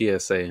is the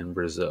TSA in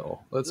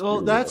Brazil?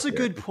 That's a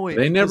good point.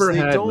 They never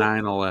had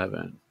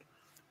 9/11.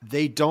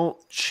 They don't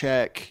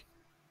check.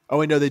 Oh,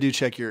 wait, no, they do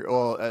check your.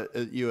 Well,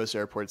 at U.S.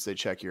 airports, they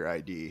check your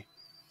ID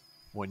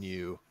when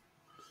you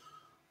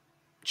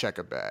check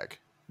a bag.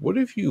 What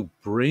if you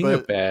bring a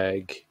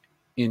bag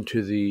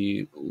into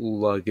the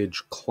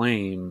luggage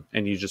claim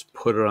and you just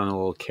put it on a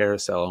little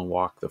carousel and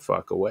walk the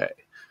fuck away?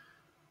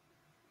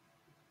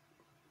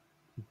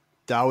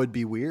 That would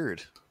be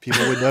weird.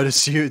 People would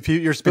notice you.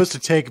 You're supposed to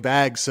take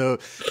bags, so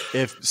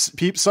if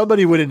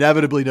somebody would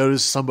inevitably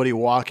notice somebody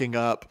walking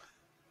up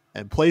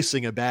and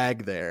placing a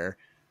bag there,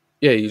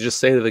 Yeah, you just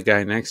say to the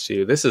guy next to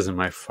you, "This isn't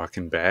my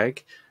fucking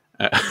bag."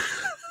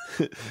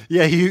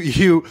 Yeah,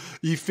 you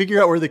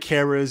figure out where the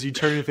camera is. You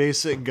turn and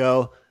face it and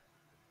go,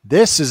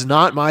 "This is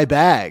not my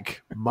bag.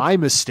 My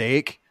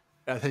mistake."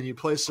 And then you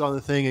place it on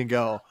the thing and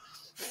go,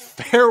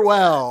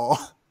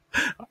 "Farewell,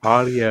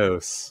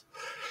 Adios."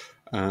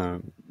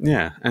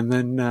 Yeah, and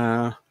then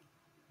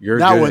you're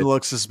that good. wouldn't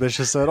look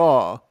suspicious at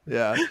all.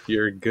 Yeah,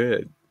 You're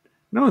good.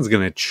 No one's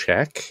gonna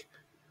check.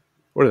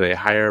 What do they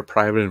hire a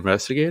private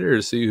investigator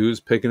to see who's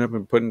picking up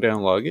and putting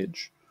down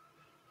luggage?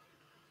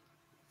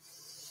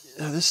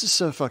 this is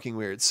so fucking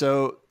weird.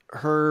 So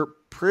her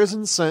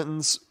prison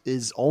sentence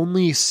is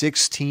only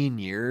 16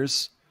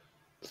 years,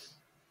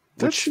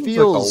 That which seems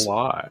feels like a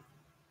lot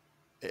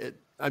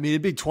I mean,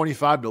 it'd be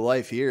 25 to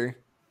life here.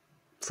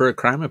 for a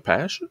crime of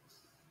passion.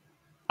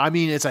 I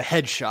mean, it's a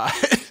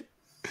headshot.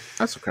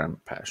 That's a crime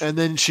of passion. And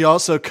then she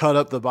also cut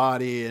up the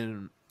body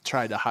and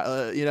tried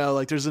to,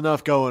 like there's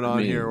enough going on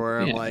here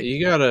where I'm like,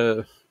 you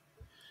gotta.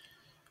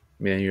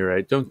 Yeah, you're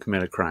right. Don't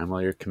commit a crime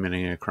while you're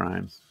committing a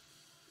crime.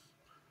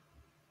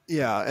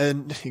 yeah,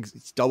 and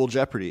it's double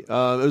jeopardy. It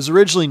was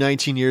originally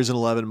 19 years and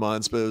 11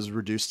 months, but it was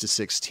reduced to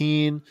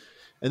 16.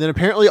 And then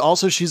apparently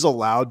also she's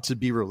allowed to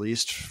be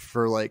released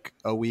for like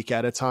a week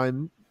at a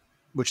time,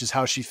 which is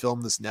how she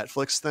filmed this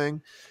Netflix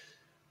thing.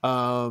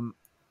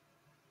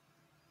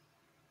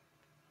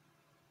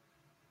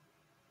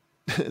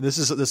 This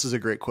is a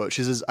great quote.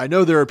 She says, "I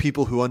know there are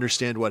people who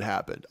understand what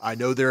happened. I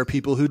know there are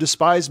people who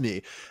despise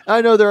me.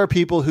 I know there are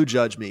people who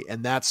judge me,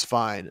 and that's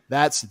fine.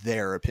 That's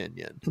their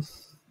opinion."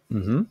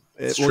 Mm-hmm.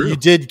 Well, you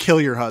did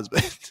kill your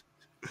husband.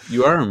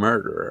 You are a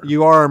murderer.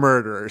 You are a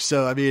murderer.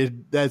 So, I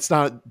mean, that's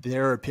not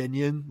their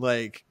opinion.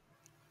 Like,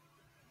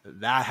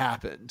 that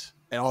happened.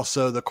 And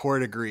also the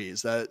court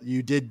agrees that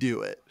you did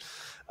do it.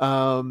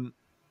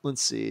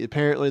 Let's see.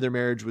 Apparently their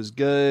marriage was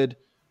good.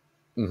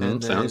 Mm-hmm.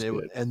 And, Sounds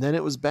good. And then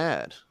it was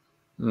bad.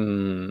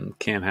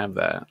 Can't have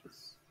that.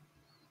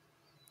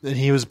 And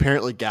he was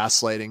apparently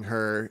gaslighting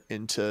her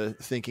into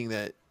thinking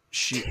that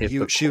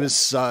she was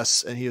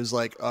sus. And he was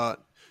like,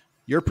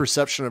 your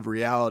perception of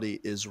reality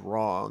is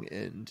wrong.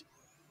 And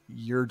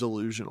you're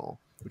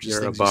delusional, which is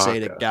things you say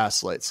to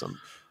gaslight some.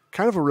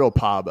 Kind of a real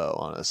pabo,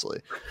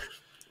 honestly.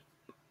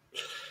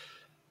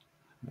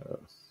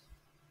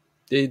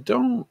 They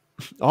don't.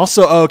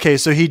 Also, okay,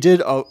 so he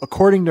did,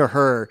 according to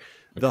her,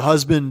 the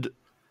husband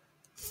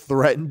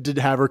threatened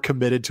to have her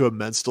committed to a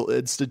mental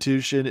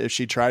institution if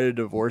she tried to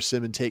divorce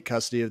him and take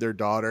custody of their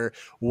daughter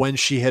when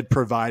she had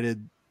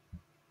provided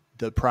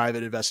the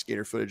private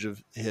investigator footage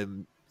of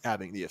him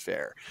having the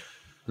affair.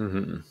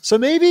 Mm-hmm. So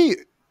maybe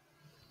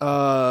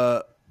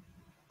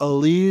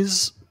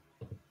Elise,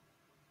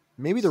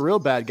 maybe the real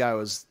bad guy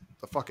was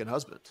the fucking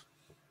husband.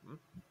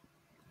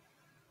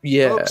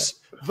 Yeah. Folks,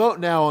 vote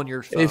now on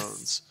your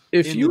phones.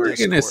 If you were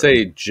going to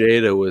say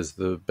Jada was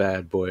the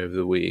bad boy of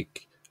the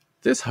week,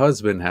 this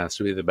husband has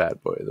to be the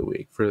bad boy of the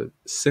week for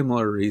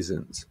similar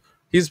reasons.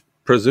 He's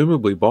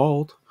presumably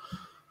bald.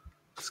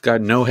 He's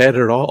got no head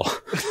at all.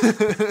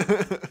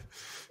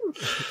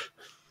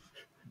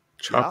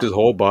 Chopped his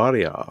whole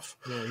body off.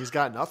 Yeah, he's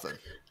got nothing.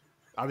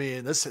 I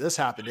mean, this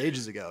happened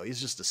ages ago. He's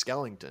just a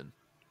skeleton.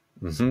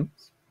 Mm-hmm.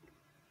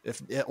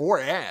 Or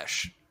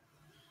Ash.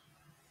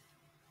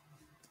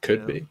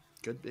 Could be.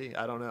 Could be.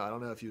 I don't know. I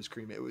don't know if he was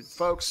cremated.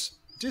 Folks,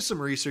 do some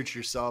research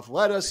yourself.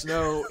 Let us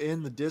know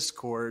in the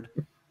Discord.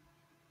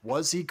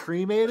 Was he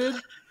cremated?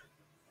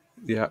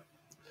 Yeah.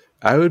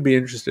 I would be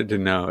interested to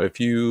know.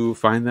 If you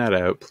find that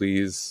out,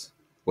 please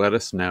let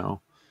us know.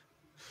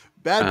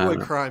 Bad boy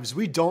crimes.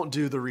 We don't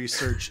do the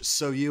research,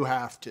 so you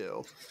have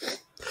to.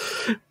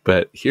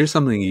 But here's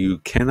something you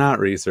cannot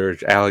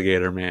research,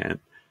 Alligator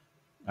Man.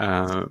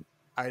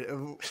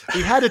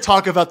 We had to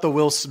talk about the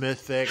Will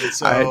Smith thing.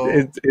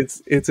 So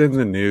it's in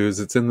the news.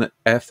 It's in the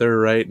ether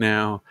right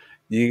now.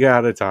 You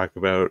got to talk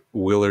about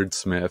Willard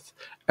Smith.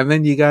 And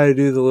then you got to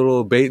do the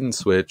little bait and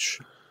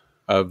switch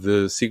of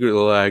the secret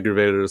little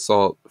aggravated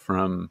assault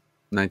from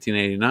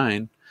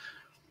 1989.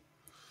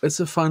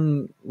 It's a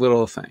fun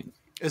little thing.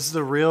 Is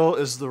the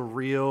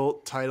real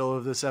title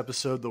of this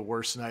episode The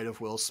Worst Night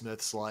of Will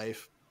Smith's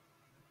Life?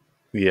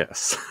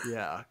 Yes.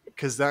 Yeah,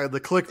 because the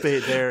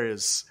clickbait there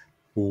is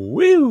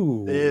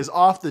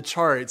off the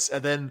charts,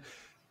 and then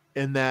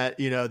in that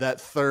that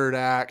third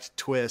act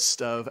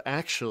twist of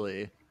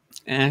actually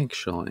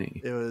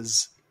it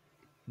was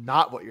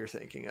not what you're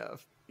thinking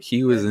of.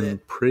 He was in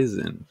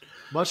prison,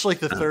 much like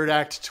the third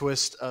act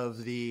twist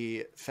of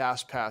the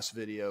Fast Pass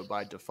video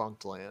by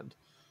Defunct Land,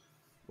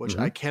 which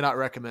I cannot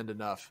recommend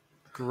enough.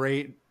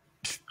 Great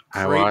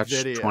I watched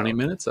video. 20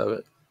 minutes of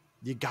it.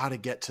 You got to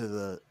get to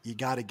the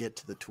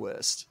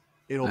twist.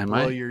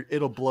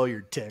 It'll blow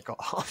your dick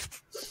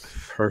off.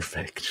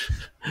 Perfect.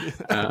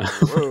 That's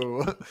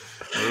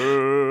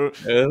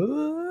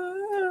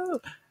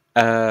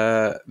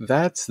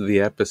the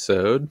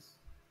episode.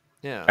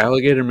 Yeah.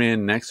 Alligator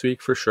Man next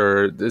week for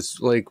sure. This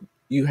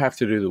you have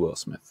to do the Will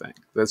Smith thing.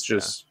 That's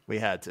just we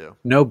had to.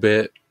 No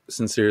bit.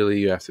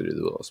 Sincerely, you have to do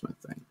the Will Smith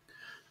thing.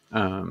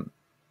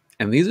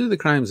 And these are the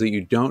crimes that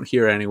you don't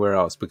hear anywhere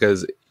else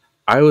because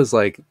I was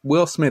like,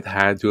 Will Smith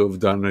had to have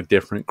done a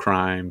different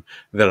crime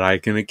that I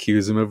can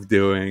accuse him of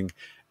doing.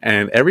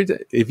 And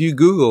if you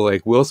Google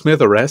like Will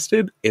Smith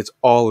arrested, it's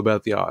all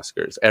about the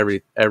Oscars.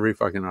 Every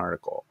fucking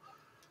article.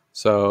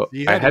 So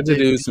I had to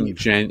do some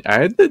I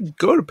had to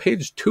go to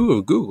page 2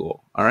 of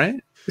Google. All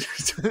right.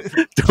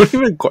 Don't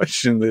even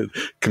question the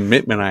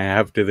commitment I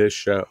have to this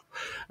show.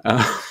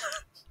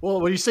 Well,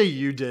 when you say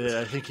you did it,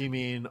 I think you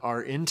mean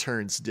our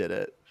interns did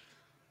it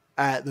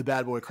at the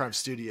Bad Boy Crime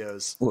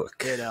Studios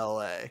in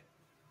LA.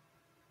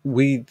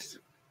 We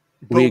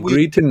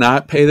agreed to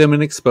not pay them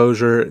an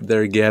exposure.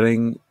 They're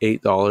getting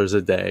 $8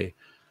 a day.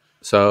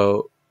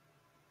 So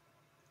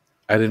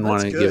I didn't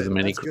want to give them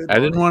any I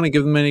didn't want to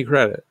give them any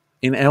credit.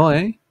 In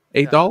LA,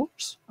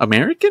 $8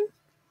 American?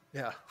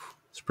 Yeah.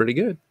 It's pretty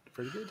good.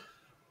 Pretty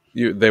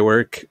good. They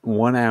work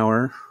 1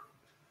 hour.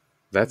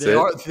 That's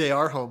it. They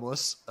are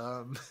homeless.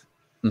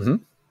 Mm-hmm.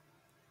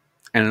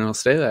 And it'll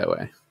stay that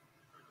way.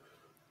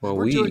 Well,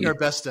 we're doing our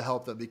best to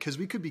help them because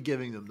we could be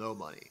giving them no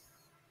money.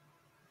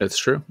 That's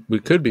true. We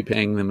could be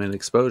paying them an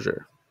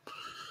exposure.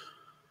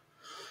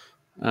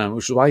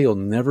 Which is why you'll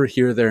never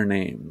hear their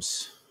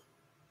names.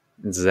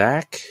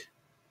 Zach,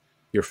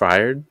 you're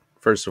fired,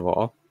 first of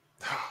all.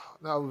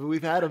 No,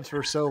 we've had him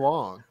for so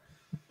long.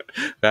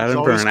 Had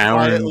him for an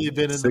hour and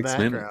been in 6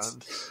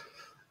 minutes.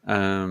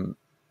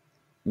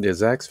 Yeah,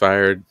 Zach's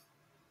fired.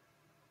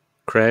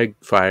 Craig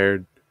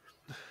fired.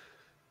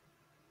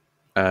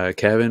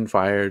 Kevin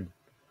fired.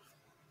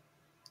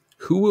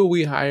 Who will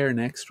we hire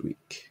next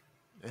week?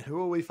 And who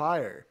will we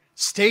fire?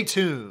 Stay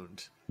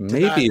tuned.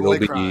 Maybe it'll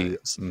be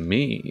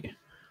me.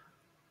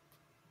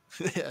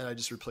 And I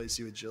just replace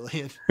you with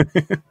Jillian.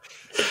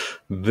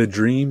 The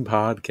Dream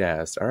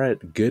Podcast. All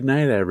right. Good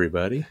night,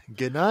 everybody.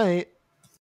 Good night.